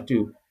 we have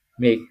to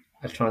make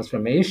a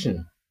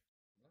transformation.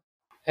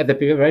 At the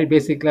very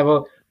basic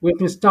level, we have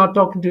to start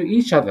talking to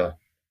each other.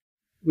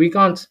 We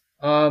can't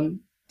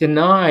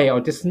deny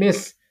or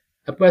dismiss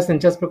a person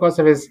just because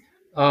of his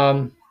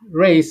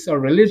race or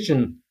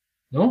religion,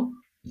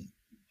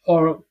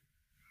 or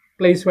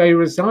place where he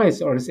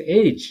resides or his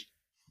age.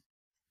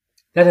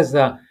 That is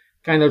the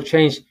kind of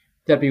change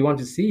that we want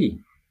to see.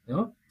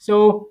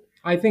 So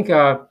I think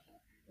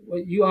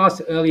you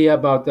asked earlier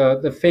about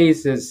the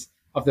phases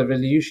of the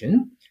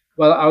revolution.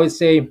 Well, I would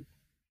say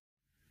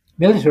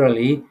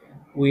militarily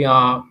we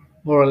are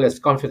more or less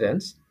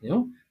confident,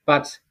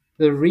 but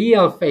the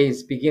real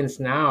phase begins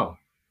now.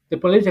 The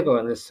political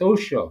and the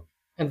social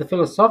and the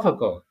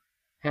philosophical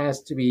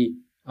has to be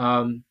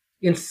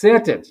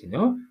inserted,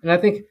 and I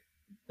think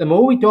the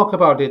more we talk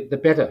about it, the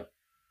better.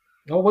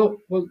 Well,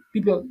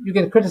 people, you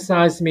can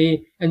criticize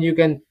me and you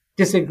can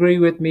disagree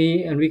with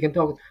me and we can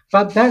talk,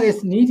 but that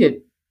is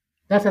needed.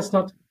 That has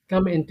not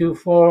come into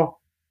fore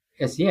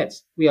as yet.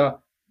 We are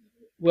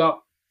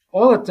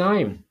all the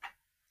time,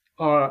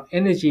 our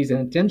energies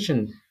and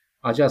attention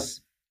are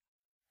just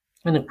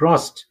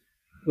engrossed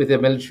with the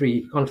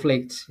military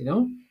conflict,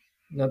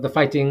 the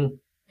fighting,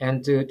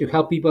 and to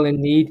help people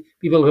in need,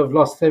 people who have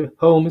lost their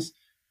homes,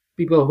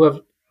 people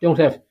who don't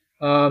have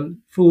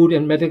food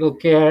and medical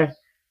care.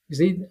 You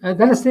see, that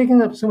has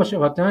taken up so much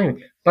of our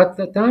time. But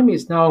the time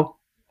is now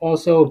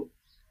also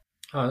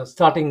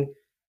starting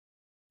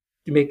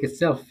to make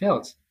itself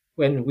felt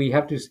when we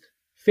have to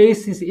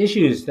face these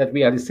issues that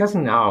we are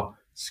discussing now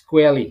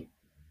squarely,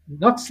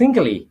 not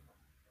singly,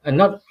 and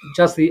not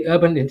just the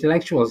urban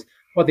intellectuals,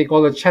 what they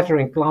call the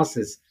chattering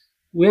classes.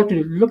 We have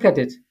to look at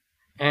it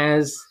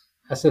as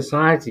a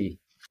society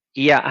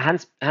Yeah,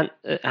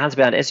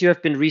 Hans-Bernd, as you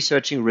have been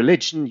researching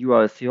religion, you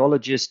are a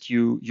theologist,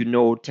 you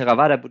know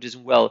Theravada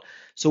Buddhism well.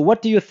 So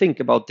what do you think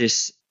about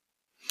this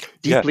Yeah.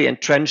 deeply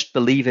entrenched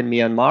belief in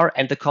Myanmar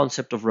and the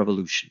concept of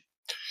revolution?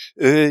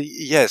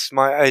 Yes,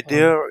 my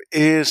idea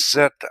is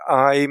that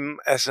I'm,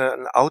 as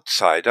an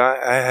outsider,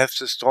 I have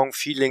the strong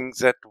feeling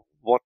that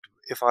what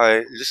if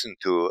I listen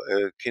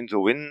to Khin,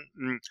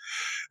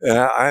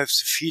 I have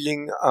the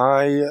feeling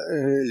I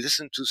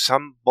listen to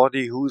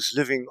somebody who's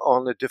living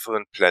on a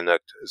different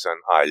planet than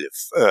I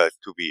live,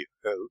 to be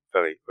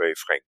very, very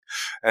frank.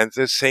 And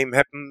the same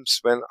happens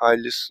when I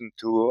listen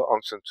to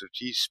Aung San Suu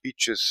Kyi's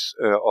speeches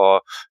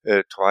or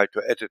try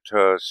to edit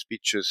her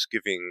speeches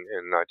giving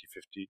in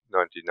 1950,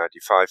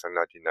 1995 and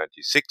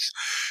 1996,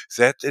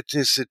 that it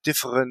is a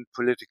different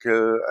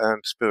political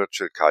and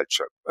spiritual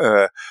culture.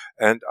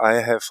 And I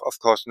have, of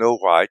course, no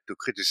right to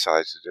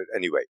criticize it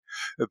anyway.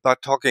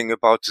 But talking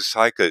about the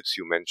cycles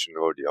you mentioned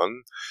early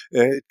on,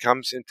 it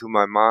comes into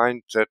my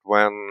mind that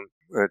when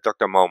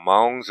Dr. Mao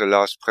Maung, the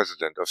last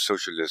president of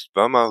socialist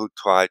Burma, who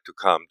tried to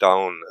calm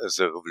down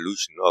the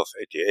revolution of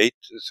 88,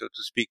 so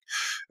to speak,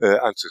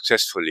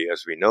 unsuccessfully,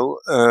 as we know,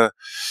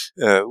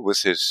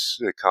 with his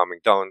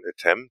calming down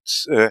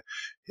attempts,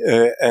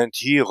 and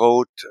he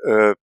wrote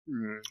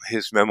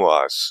his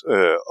memoirs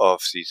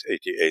of these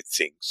 88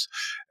 things.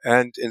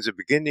 And in the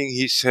beginning,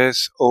 he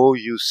says, "Oh,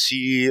 you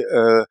see,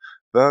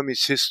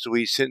 Burmese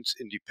history since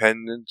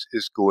independence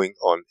is going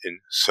on in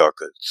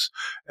circles.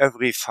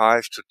 Every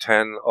 5 to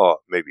 10 or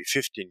maybe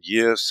 15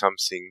 years,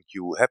 something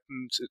new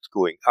happens. It's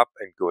going up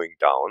and going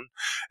down.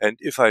 And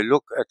if I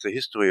look at the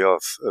history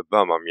of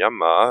Burma,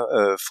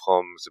 Myanmar,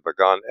 from the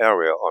Bagan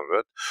area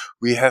onward,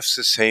 we have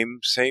the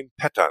same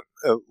pattern.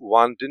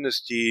 One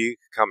dynasty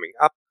coming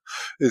up,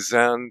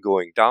 then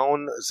going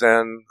down,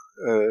 then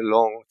a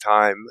long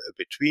time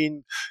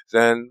between,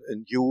 then a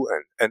new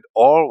and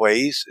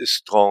always a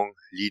strong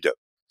leader."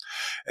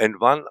 And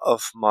one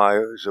of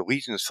the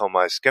reasons for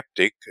my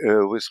skeptic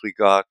with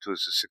regard to the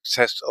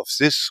success of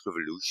this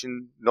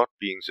revolution not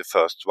being the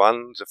first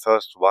one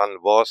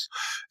was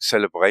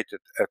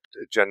celebrated at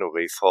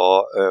January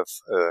 4,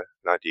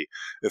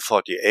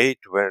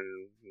 1948,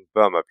 when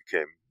Burma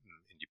became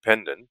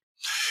independent,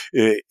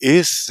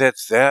 is that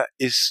there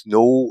is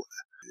no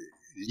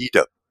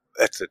leader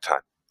at the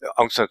time.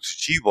 Aung San Suu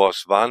Kyi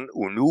was one,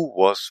 U Nu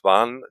was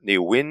one, Ne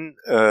Win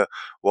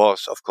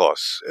was, of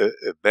course,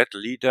 a bad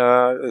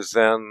leader.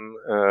 Then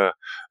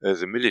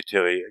the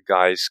military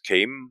guys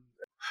came.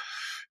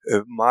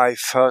 My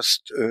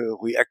first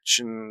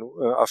reaction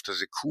after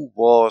the coup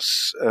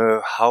was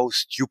how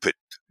stupid,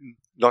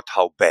 not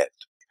how bad.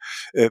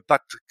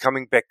 But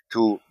coming back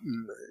to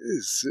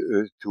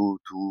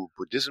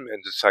Buddhism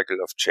and the cycle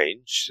of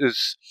change,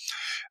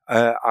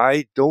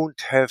 I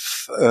don't have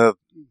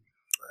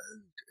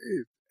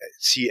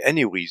see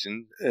any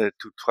reason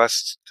to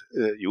trust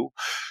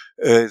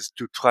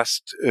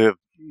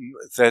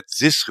that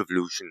this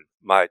revolution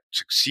might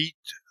succeed,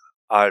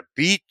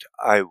 albeit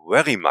I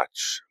very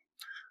much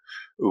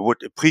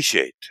would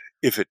appreciate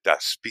if it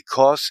does,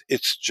 because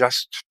it's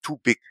just too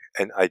big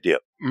an idea.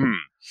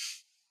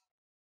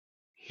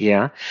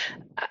 Yeah,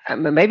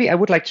 maybe I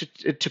would like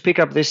to pick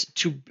up this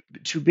too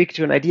big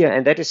to an idea,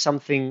 and that is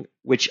something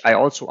which I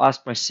also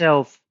asked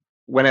myself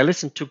when I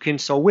listened to Kim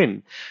So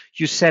Win.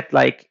 You said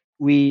like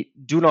we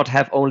do not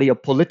have only a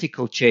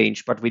political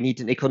change, but we need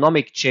an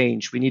economic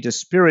change, we need a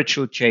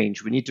spiritual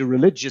change, we need a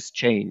religious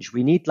change,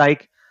 we need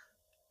like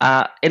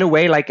in a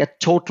way like a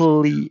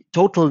total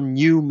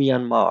new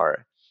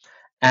Myanmar.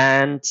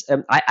 And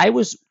I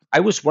was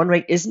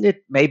wondering, isn't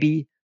it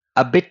maybe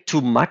a bit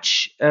too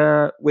much,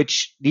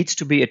 which needs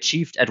to be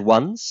achieved at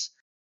once?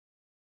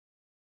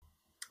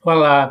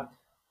 Well,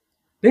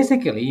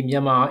 basically,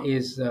 Myanmar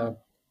is a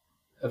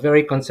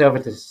very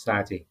conservative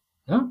society.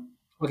 Huh?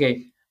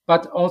 Okay,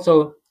 but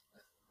also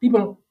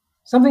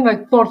something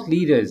like thought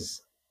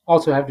leaders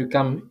also have to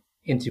come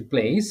into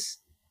place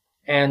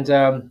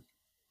and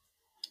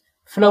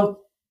float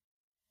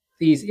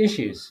these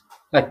issues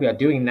like we are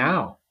doing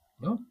now.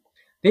 You know?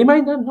 They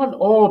might not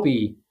all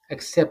be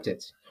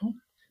accepted,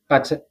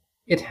 but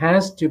it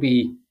has to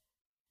be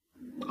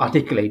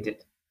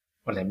articulated.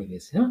 What I mean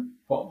is,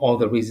 for all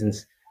the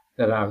reasons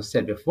that I've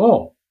said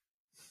before.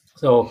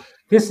 So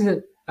this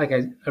is, like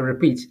I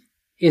repeat,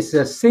 it's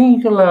a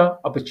singular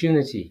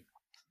opportunity.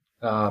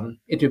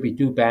 It would be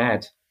too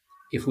bad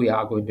if we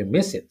are going to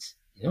miss it.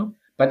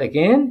 But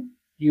again,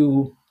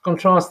 you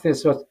contrast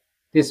this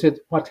with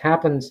what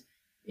happens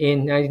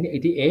in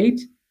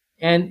 1988,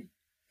 and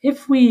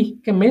if we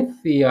commit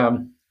the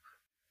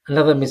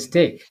another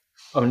mistake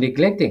of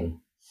neglecting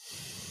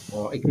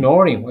or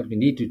ignoring what we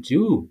need to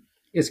do,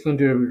 it's going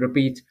to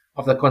repeat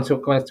of the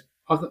consequences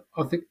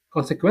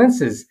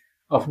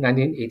of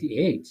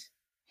 1988.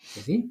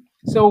 You see,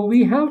 so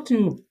we have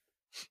to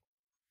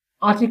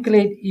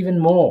articulate even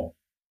more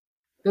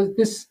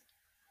this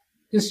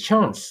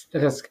chance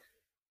that has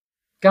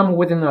come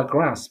within our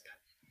grasp,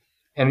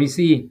 and we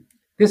see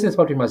this is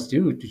what we must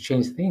do to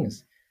change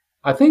things.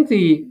 I think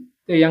the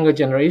younger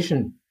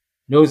generation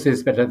knows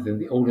this better than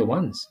the older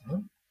ones.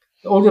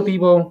 The older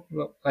people,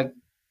 like,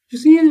 you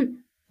see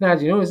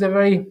that, it's a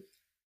very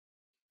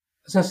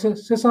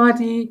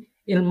society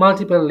in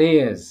multiple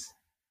layers,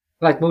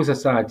 like most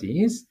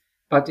societies.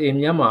 But in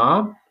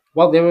Myanmar,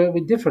 well, there will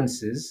be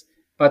differences,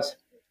 but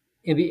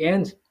in the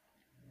end,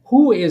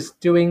 who is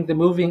doing the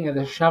moving and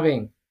the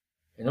shoving,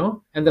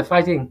 and the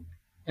fighting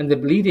and the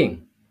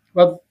bleeding?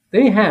 Well,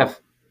 they have,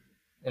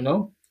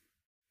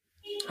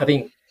 I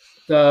think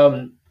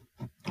the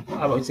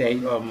I would say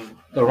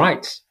the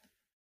rights.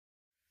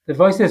 The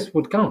voices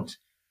would count.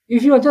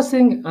 If you are just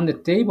sitting on the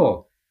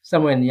table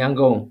somewhere in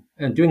Yangon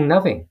and doing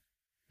nothing,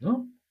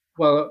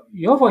 well,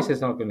 your voice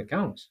is not going to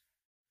count.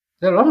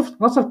 There are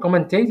lots of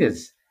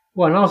commentators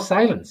who are now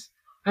silent.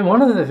 I'm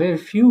one of the very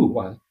few who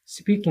are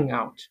speaking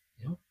out.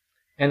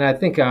 And I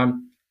think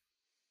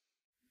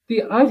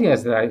the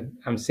ideas that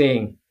I'm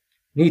saying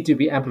need to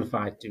be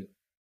amplified too.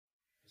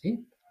 See?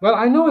 Well,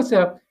 I know it's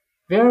a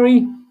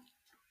very,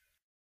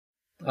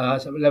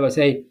 let us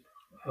say,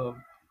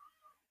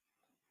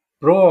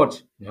 broad,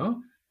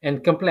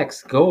 and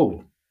complex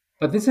goal,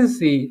 but this is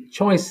the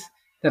choice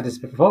that is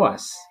before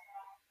us.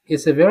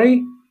 It's a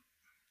very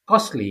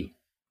costly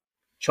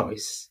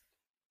choice,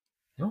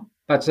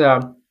 but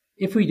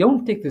if we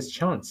don't take this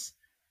chance,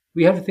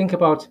 we have to think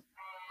about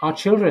our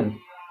children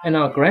and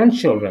our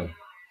grandchildren,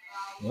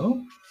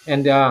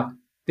 and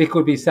they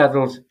could be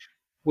saddled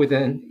with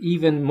an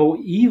even more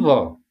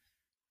evil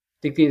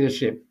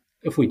dictatorship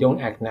if we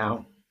don't act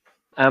now.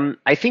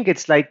 I think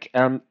it's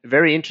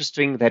very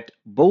interesting that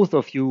both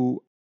of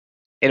you,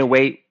 in a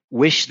way,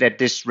 wish that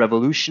this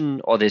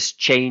revolution or this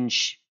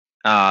change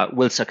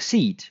will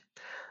succeed.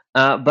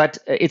 But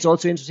it's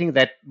also interesting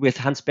that with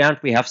Hans-Bernd,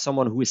 we have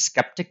someone who is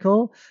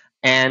skeptical,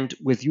 and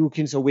with you,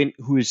 Khin So-win,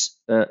 who is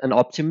an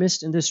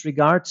optimist in this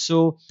regard.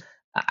 So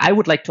I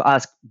would like to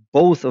ask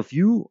both of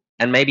you,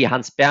 and maybe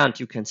Hans-Bernd,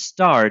 you can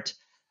start,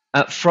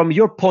 from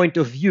your point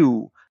of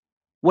view,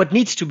 what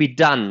needs to be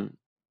done,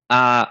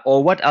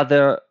 or what are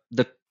the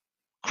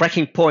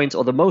cracking points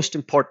or the most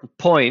important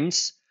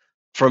points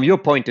from your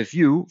point of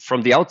view,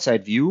 from the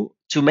outside view,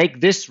 to make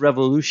this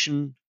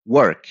revolution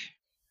work?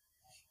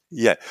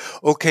 Yeah.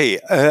 Okay.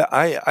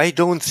 I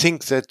don't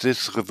think that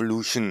this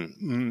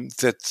revolution,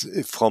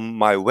 that from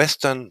my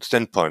Western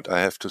standpoint,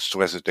 I have to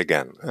stress it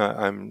again.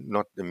 I'm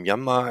not in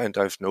Myanmar and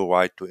I have no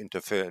right to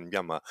interfere in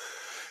Myanmar,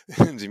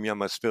 in the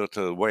Myanmar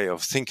spiritual way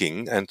of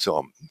thinking and so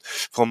on.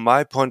 From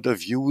my point of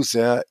view,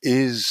 there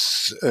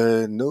is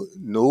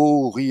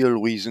no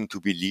real reason to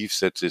believe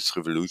that this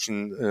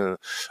revolution,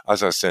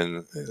 other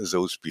than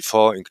those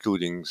before,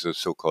 including the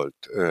so-called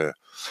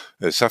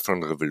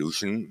saffron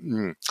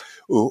revolution,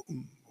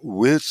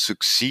 will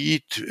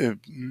succeed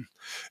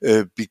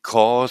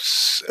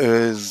because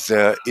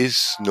there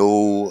is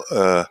no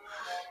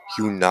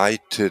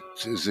united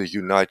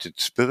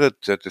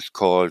spirit that is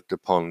called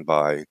upon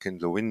by Khin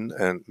So-win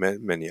and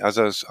many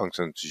others, Aung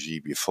San Suu Kyi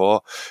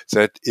before,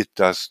 that it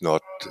does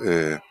not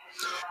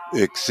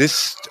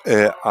exist.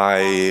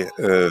 I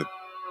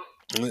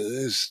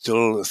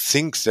still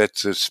think that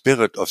the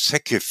spirit of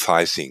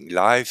sacrificing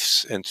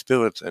lives and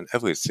spirits and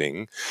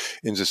everything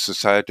in the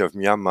society of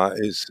Myanmar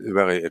is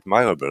very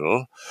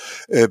admirable,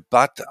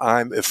 but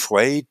I'm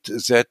afraid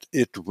that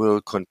it will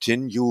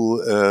continue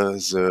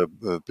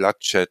the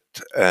bloodshed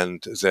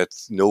and that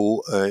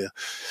no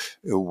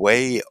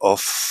way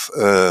of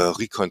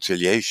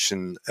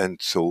reconciliation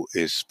and so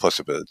is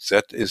possible.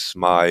 That is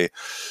my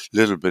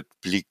little bit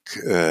bleak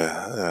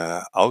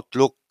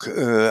outlook,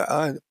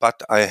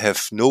 but I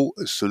have no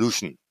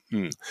solution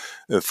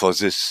for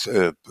this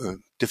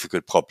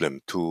difficult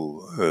problem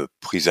to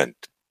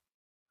present.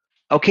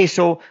 Okay,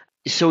 so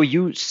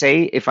you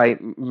say, if I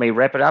may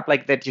wrap it up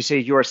like that, you say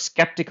you are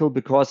skeptical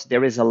because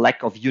there is a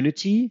lack of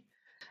unity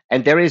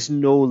and there is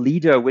no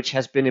leader, which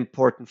has been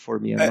important for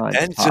Myanmar in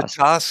the And the past.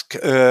 task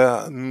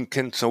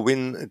Khin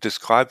So-win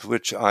described,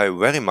 which I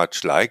very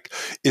much like,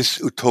 is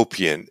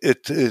utopian.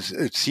 It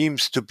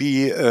seems to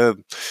be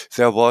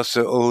there was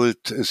an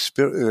old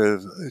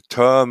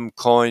term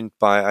coined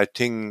by, I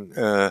think,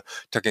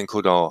 Taken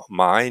Kodong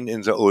Mine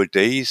in the old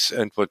days,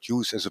 and what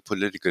used as a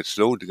political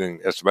slogan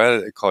as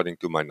well, according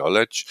to my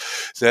knowledge.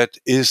 That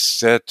is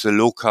that the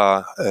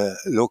Loka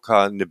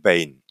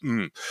Nibbane,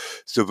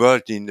 the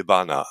worldly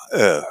Nibbana,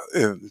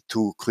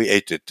 to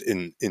create it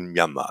in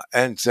Myanmar.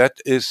 And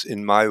that is,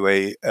 in my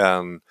way,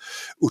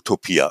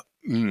 utopia.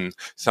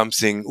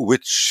 Something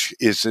which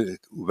is a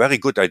very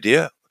good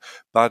idea,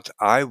 but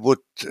I would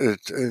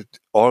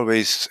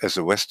always, as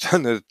a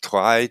Westerner,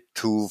 try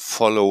to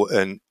follow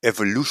an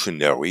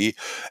evolutionary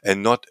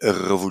and not a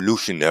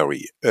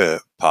revolutionary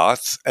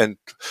path. And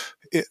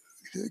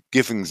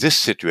given this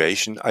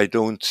situation, I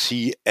don't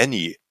see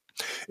any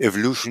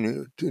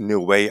evolutionary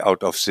way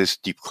out of this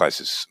deep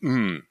crisis.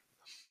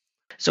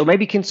 So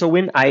maybe, Khin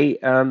So-win,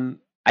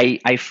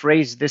 I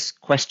phrase this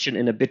question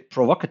in a bit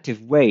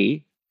provocative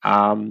way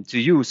to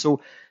you.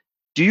 So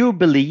do you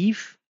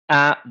believe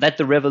that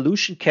the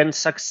revolution can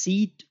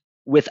succeed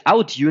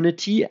without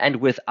unity and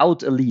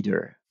without a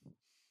leader?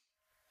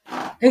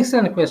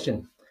 Excellent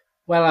question.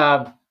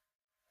 Well,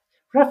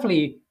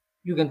 roughly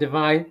you can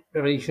divide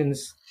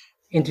revolutions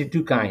into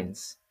two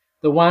kinds.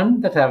 The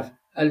one that I've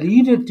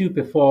alluded to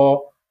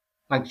before,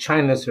 like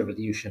China's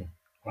revolution,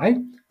 right?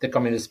 The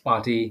Communist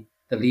Party,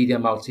 the leader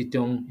Mao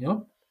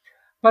Zedong,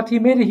 but he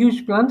made a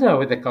huge blunder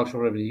with the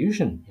Cultural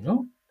Revolution,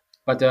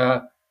 But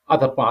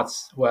other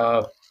parts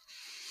where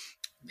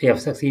they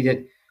have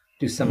succeeded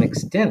to some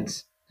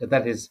extent. So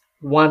that is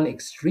one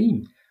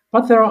extreme.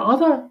 But there are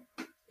other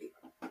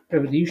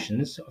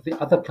revolutions of the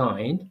other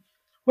kind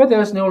where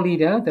there is no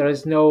leader, there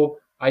is no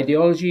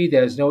ideology,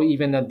 there is no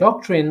even a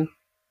doctrine.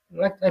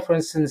 Like for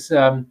instance,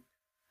 the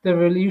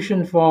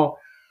revolution for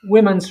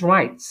women's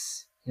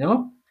rights,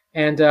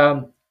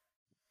 and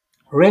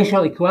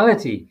racial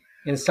equality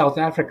in South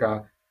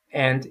Africa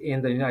and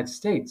in the United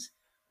States.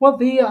 Well,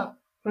 the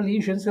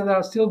revolutions that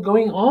are still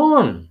going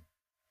on,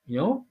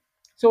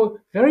 So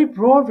very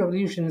broad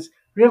revolutions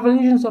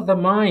of the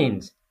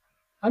mind.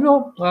 I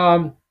know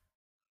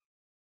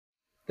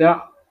there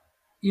are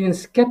even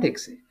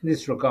skeptics in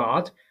this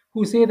regard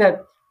who say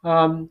that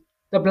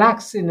the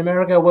blacks in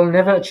America will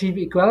never achieve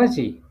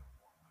equality,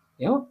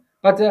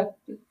 but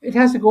it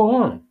has to go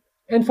on.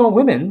 And for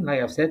women,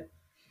 like I've said,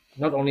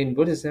 not only in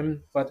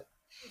Buddhism, but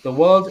the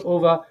world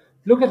over,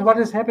 look at what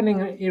is happening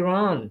in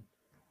Iran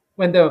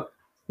when the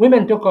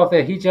women took off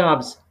their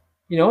hijabs,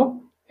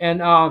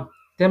 and are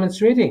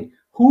demonstrating.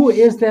 Who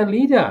is their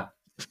leader?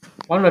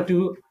 One or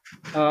two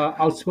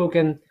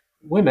outspoken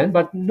women,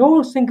 but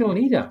no single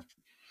leader.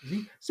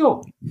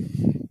 So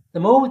the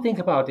more we think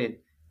about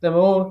it, the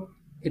more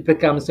it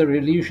becomes a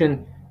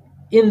revolution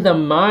in the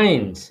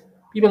mind.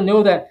 People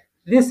know that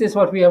this is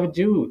what we have to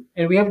do,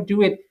 and we have to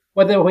do it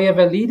whether we have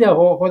a leader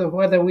or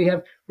whether we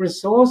have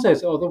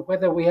resources or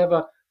whether we have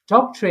a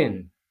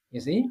doctrine,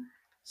 you see.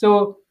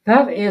 So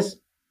that is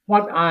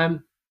what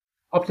I'm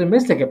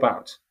optimistic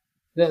about.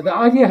 The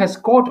idea has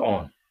caught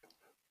on.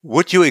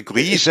 Would you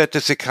agree that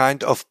is a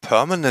kind of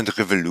permanent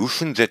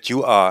revolution that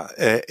you are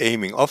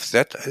aiming off?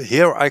 That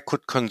here I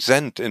could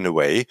consent in a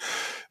way,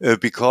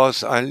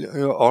 because I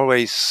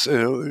always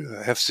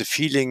have the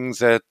feeling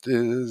that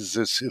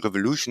this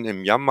revolution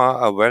in Myanmar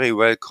are very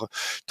well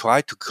try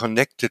to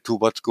connect it to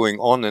what's going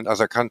on in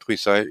other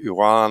countries like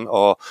Iran,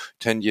 or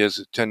 10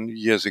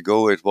 years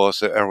ago it was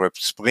the Arab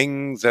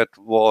Spring that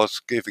was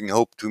giving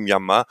hope to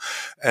Myanmar.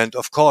 And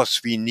of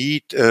course we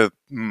need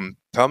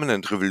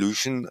permanent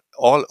revolution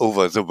all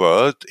over the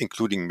world,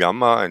 including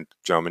Myanmar and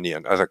Germany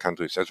and other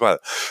countries as well.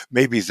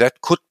 Maybe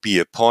that could be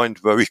a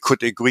point where we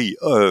could agree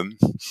to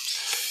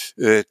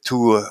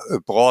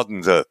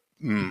broaden the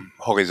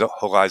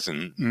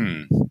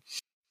horizon.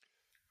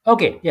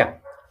 Okay, yeah.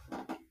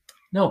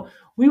 No,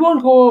 we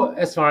won't go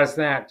as far as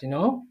that,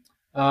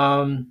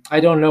 I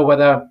don't know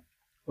whether,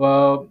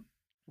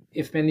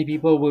 if many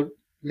people would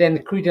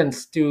lend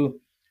credence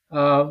to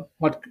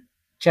what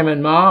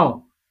Chairman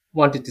Mao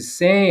wanted to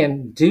say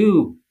and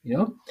do,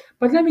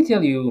 But let me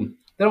tell you,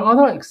 there are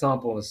other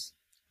examples,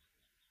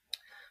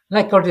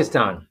 like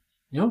Kurdistan,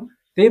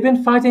 They've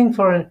been fighting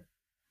for a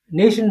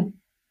nation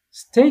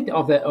state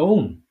of their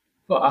own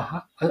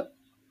for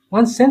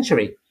 1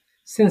 century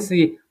since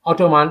the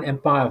Ottoman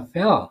Empire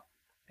fell,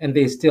 and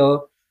they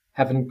still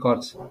haven't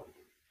got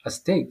a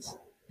state.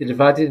 They're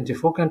divided into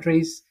 4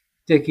 countries: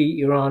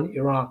 Turkey, Iran,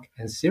 Iraq,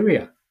 and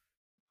Syria.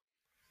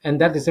 And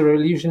that is a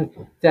revolution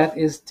that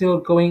is still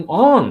going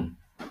on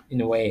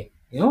in a way,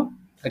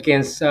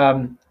 against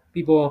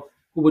people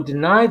who would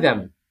deny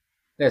them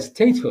their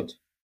statehood.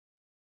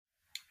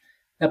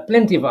 There are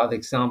plenty of other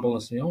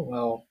examples,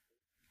 Well,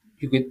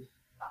 you could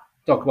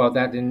talk about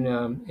that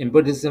in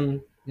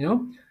Buddhism,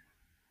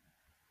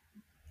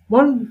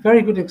 One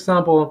very good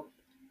example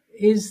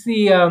is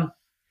the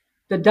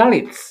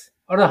Dalits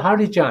or the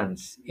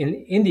Harijans in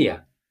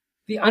India,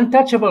 the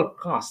untouchable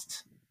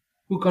caste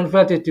who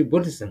converted to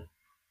Buddhism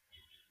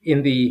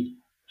in the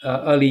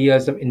early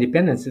years of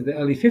independence, in the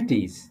early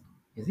 50s.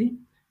 You see,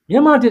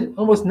 Myanmar did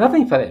almost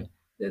nothing for them.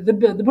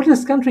 The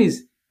Buddhist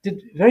countries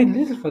did very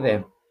little for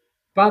them,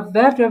 but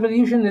that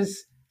revolution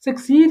is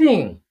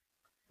succeeding.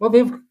 Well,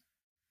 they've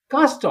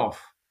cast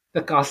off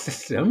the caste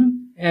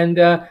system and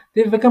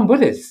they've become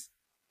Buddhists.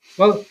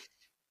 Well,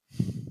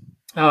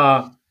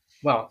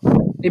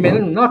 they may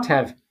not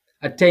have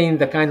attained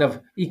the kind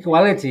of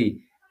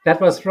equality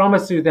that was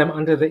promised to them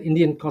under the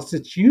Indian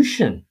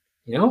Constitution,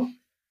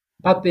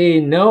 but they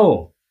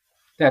know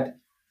that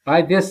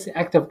by this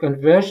act of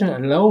conversion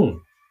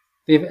alone,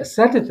 they've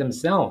asserted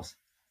themselves,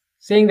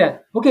 saying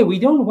that, okay, we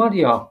don't want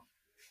your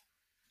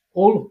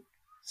old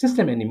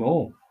system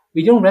anymore.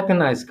 We don't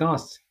recognize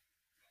caste.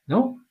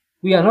 No,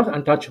 we are not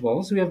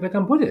untouchables. We have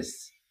become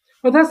Buddhists.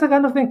 But that's the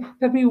kind of thing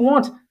that we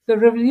want, the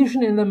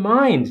revolution in the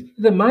mind.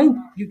 The mind,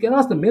 you can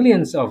ask the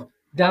millions of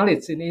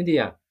Dalits in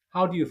India,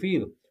 how do you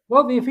feel?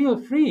 Well, they feel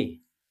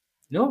free.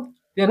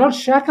 They're not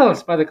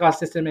shackled by the caste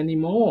system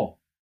anymore.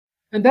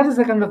 And that is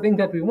the kind of thing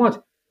that we want.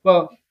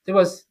 Well, there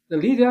was the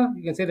leader,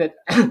 you can say that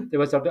there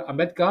was Dr.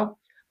 Ambedkar,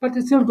 but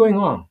it's still going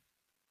on.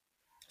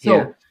 So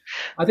yeah.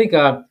 I think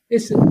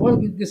it's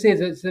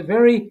a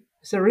very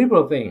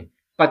cerebral thing.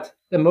 But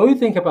the more you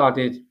think about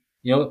it,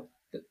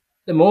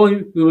 the more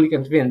we will be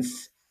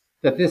convinced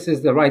that this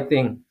is the right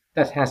thing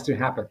that has to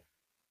happen.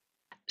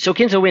 So,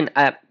 Khin So-win,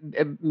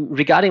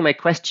 regarding my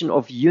question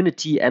of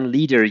unity and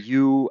leader,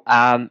 you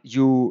answered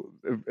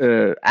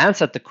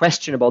the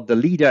question about the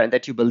leader and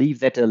that you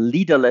believe that a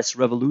leaderless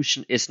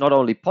revolution is not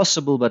only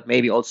possible but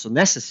maybe also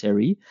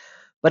necessary.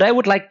 But I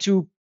would like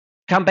to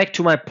come back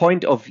to my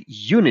point of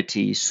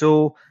unity.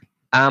 So,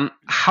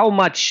 how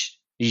much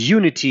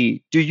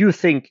unity do you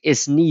think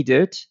is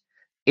needed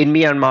in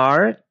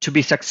Myanmar to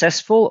be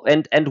successful?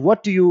 And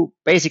what do you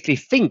basically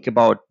think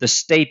about the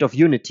state of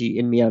unity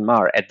in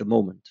Myanmar at the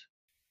moment?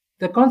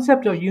 The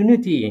concept of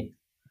unity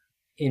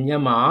in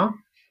Myanmar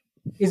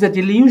is a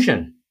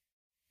delusion.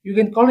 You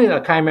can call it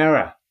a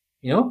chimera.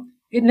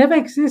 It never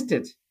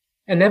existed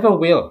and never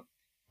will.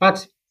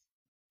 But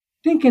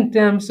think in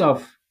terms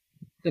of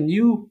the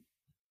new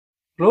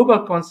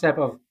global concept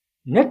of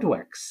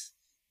networks.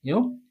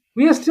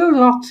 We are still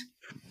locked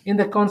in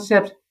the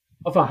concept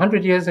of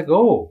 100 years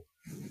ago.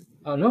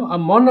 A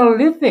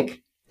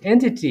monolithic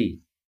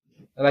entity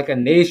like a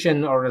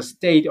nation or a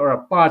state or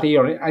a party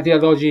or an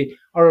ideology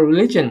or a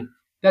religion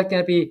that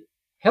can be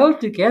held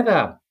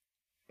together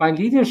by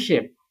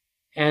leadership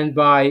and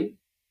by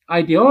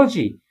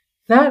ideology.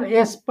 That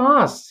is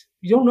past.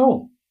 We don't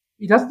know.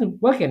 It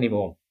doesn't work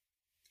anymore.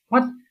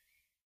 What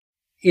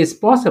is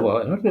possible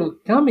and what will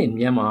come in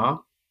Myanmar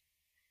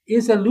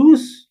is a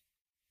loose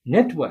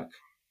network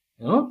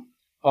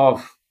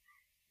of,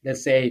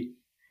 let's say,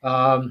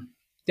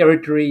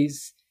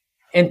 territories,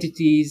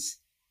 entities,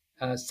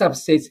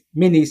 sub-states,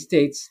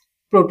 mini-states,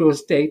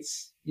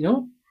 proto-states,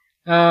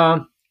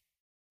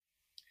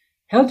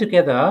 held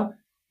together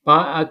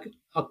by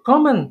a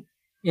common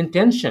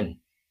intention,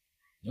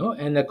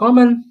 and a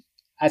common,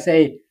 I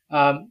say,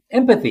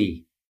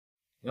 empathy,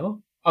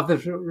 of the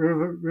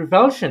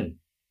revulsion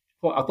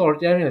for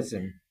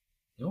authoritarianism,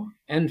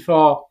 and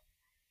for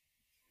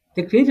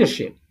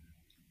dictatorship.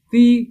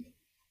 The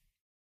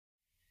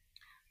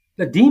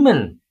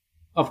demon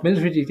of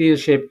military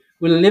dictatorship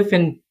will live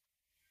in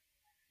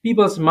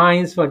people's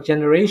minds for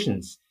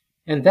generations,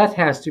 and that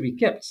has to be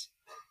kept.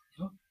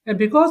 And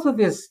because of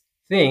this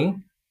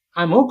thing,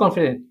 I'm more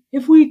confident.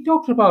 If we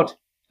talked about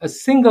a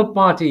single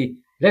party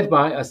led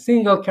by a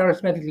single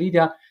charismatic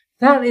leader,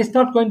 that is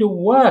not going to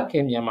work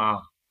in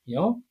Myanmar.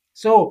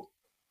 So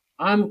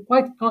I'm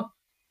quite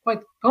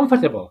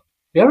comfortable,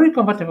 very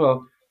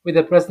comfortable with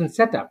the present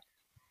setup.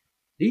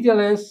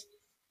 Leaderless,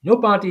 no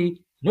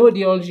party, no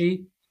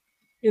ideology.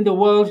 In the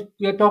world,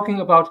 we are talking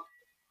about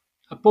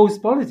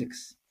opposed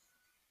politics.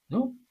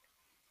 No,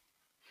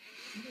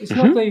 it's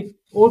not the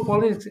old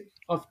politics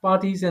of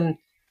parties and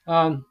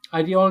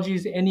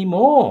ideologies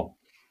anymore.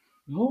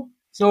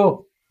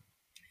 So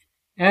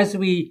as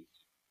we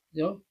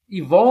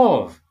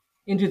evolve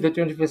into the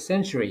 21st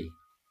century,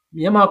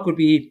 Myanmar could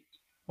be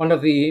one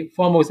of the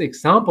foremost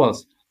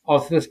examples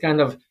of this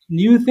kind of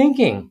new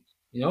thinking,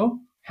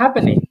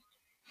 happening.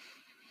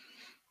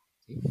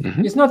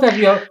 It's not that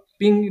we are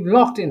being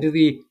locked into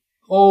the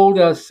old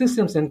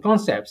systems and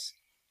concepts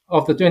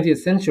of the 20th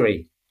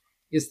century.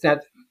 It's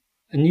that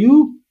a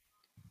new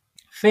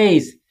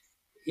phase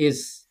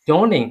is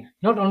dawning,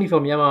 not only for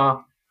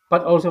Myanmar,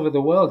 but also for the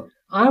world.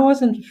 I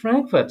was in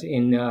Frankfurt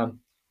in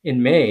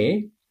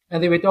May,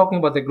 and they were talking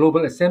about the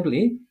Global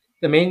Assembly.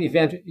 The main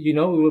event,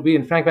 will be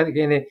in Frankfurt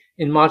again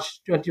in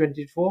March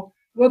 2024.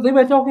 Well, they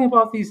were talking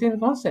about these same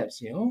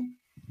concepts,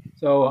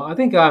 So I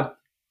think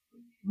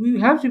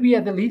we have to be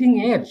at the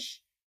leading edge.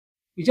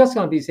 We're just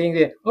going to be saying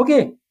that,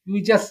 okay,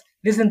 we just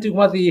listen to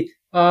what the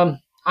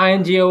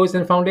INGOs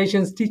and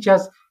foundations teach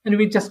us, and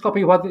we just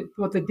copy what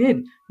they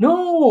did.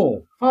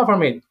 No, far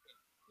from it.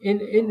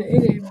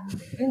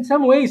 In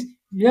some ways,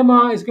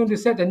 Myanmar is going to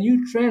set a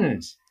new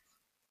trend.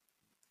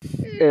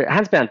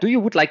 Hans-Bernd, do you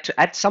would like to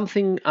add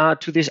something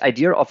to this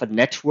idea of a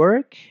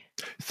network?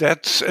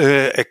 That's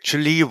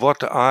actually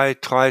what I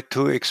try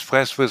to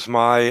express with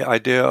my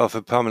idea of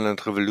a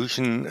permanent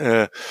revolution,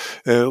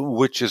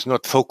 which is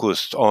not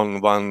focused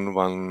on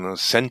one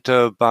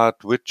center,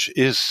 but which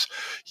is,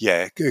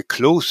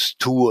 close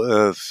to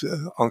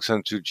Aung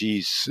San Suu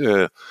Kyi's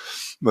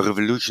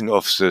revolution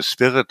of the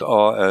spirit,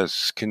 or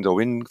as Khin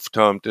So-win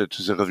termed it,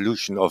 the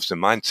revolution of the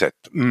mindset.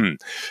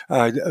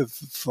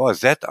 For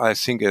that, I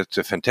think it's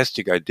a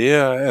fantastic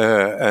idea,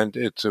 and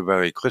it's a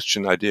very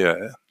Christian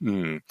idea.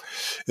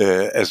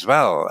 As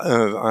well.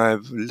 I'm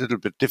a little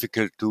bit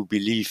difficult to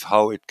believe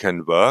how it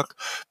can work.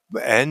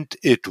 And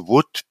it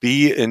would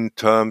be, in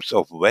terms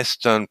of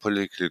Western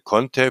political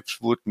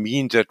context, would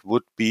mean that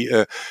would be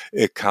a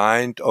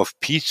kind of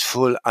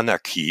peaceful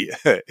anarchy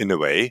in a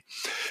way.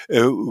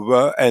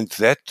 And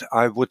that,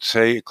 I would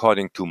say,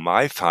 according to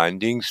my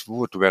findings,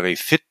 would very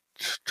fit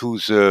to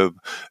the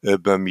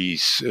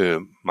Burmese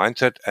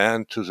mindset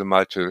and to the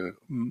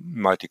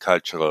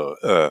multicultural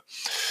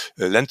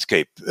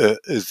landscape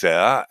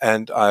there.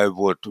 And I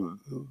would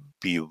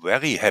be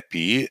very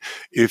happy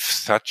if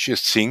such a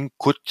thing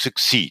could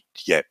succeed.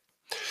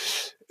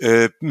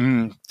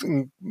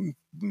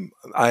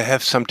 I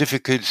have some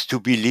difficulties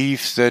to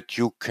believe that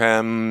you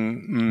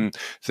can,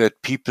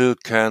 that people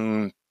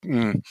can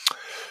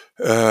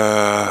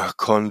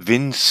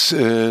convince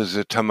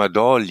the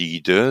Tamador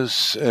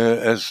leaders,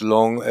 as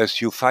long as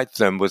you fight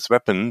them with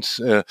weapons,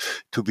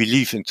 to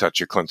believe in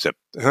such a concept.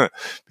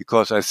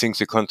 Because I think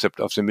the concept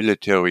of the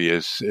military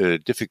is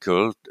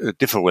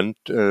different,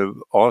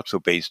 also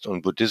based on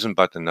Buddhism,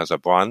 but another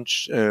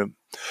branch.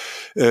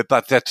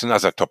 But that's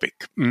another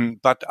topic.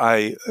 But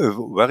I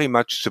very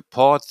much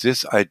support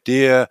this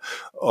idea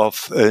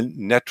of a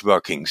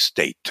networking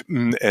state.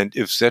 And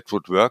if that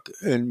would work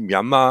in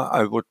Myanmar,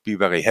 I would be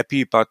very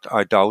happy, but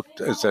I doubt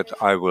that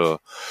I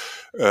will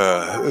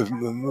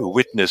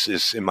witness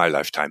this in my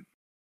lifetime.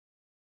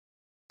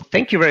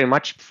 Thank you very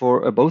much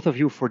for both of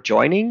you for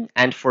joining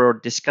and for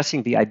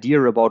discussing the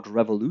idea about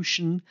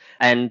revolution.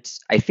 And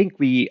I think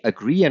we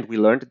agree, and we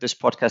learned at this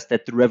podcast,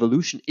 that the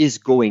revolution is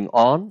going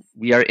on.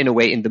 We are in a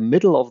way in the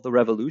middle of the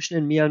revolution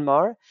in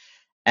Myanmar.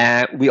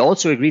 We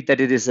also agreed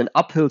that it is an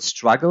uphill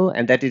struggle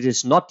and that it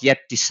is not yet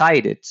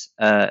decided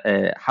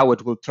how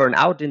it will turn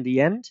out in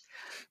the end,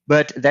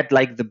 but that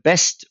like the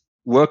best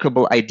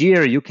workable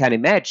idea you can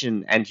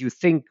imagine and you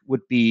think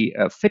would be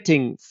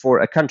fitting for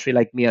a country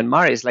like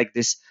Myanmar is like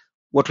this,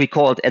 what we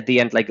called at the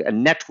end, like a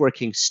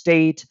networking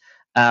state,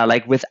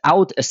 like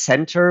without a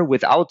center,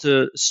 without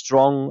a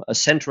strong,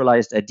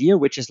 centralized idea,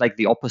 which is like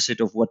the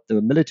opposite of what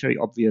the military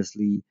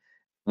obviously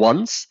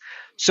wants.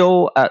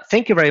 So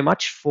thank you very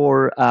much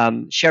for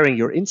sharing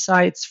your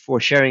insights, for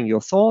sharing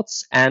your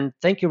thoughts, and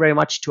thank you very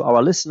much to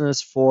our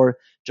listeners for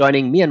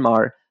joining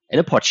Myanmar in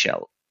a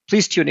Podshell.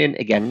 Please tune in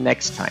again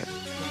next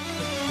time.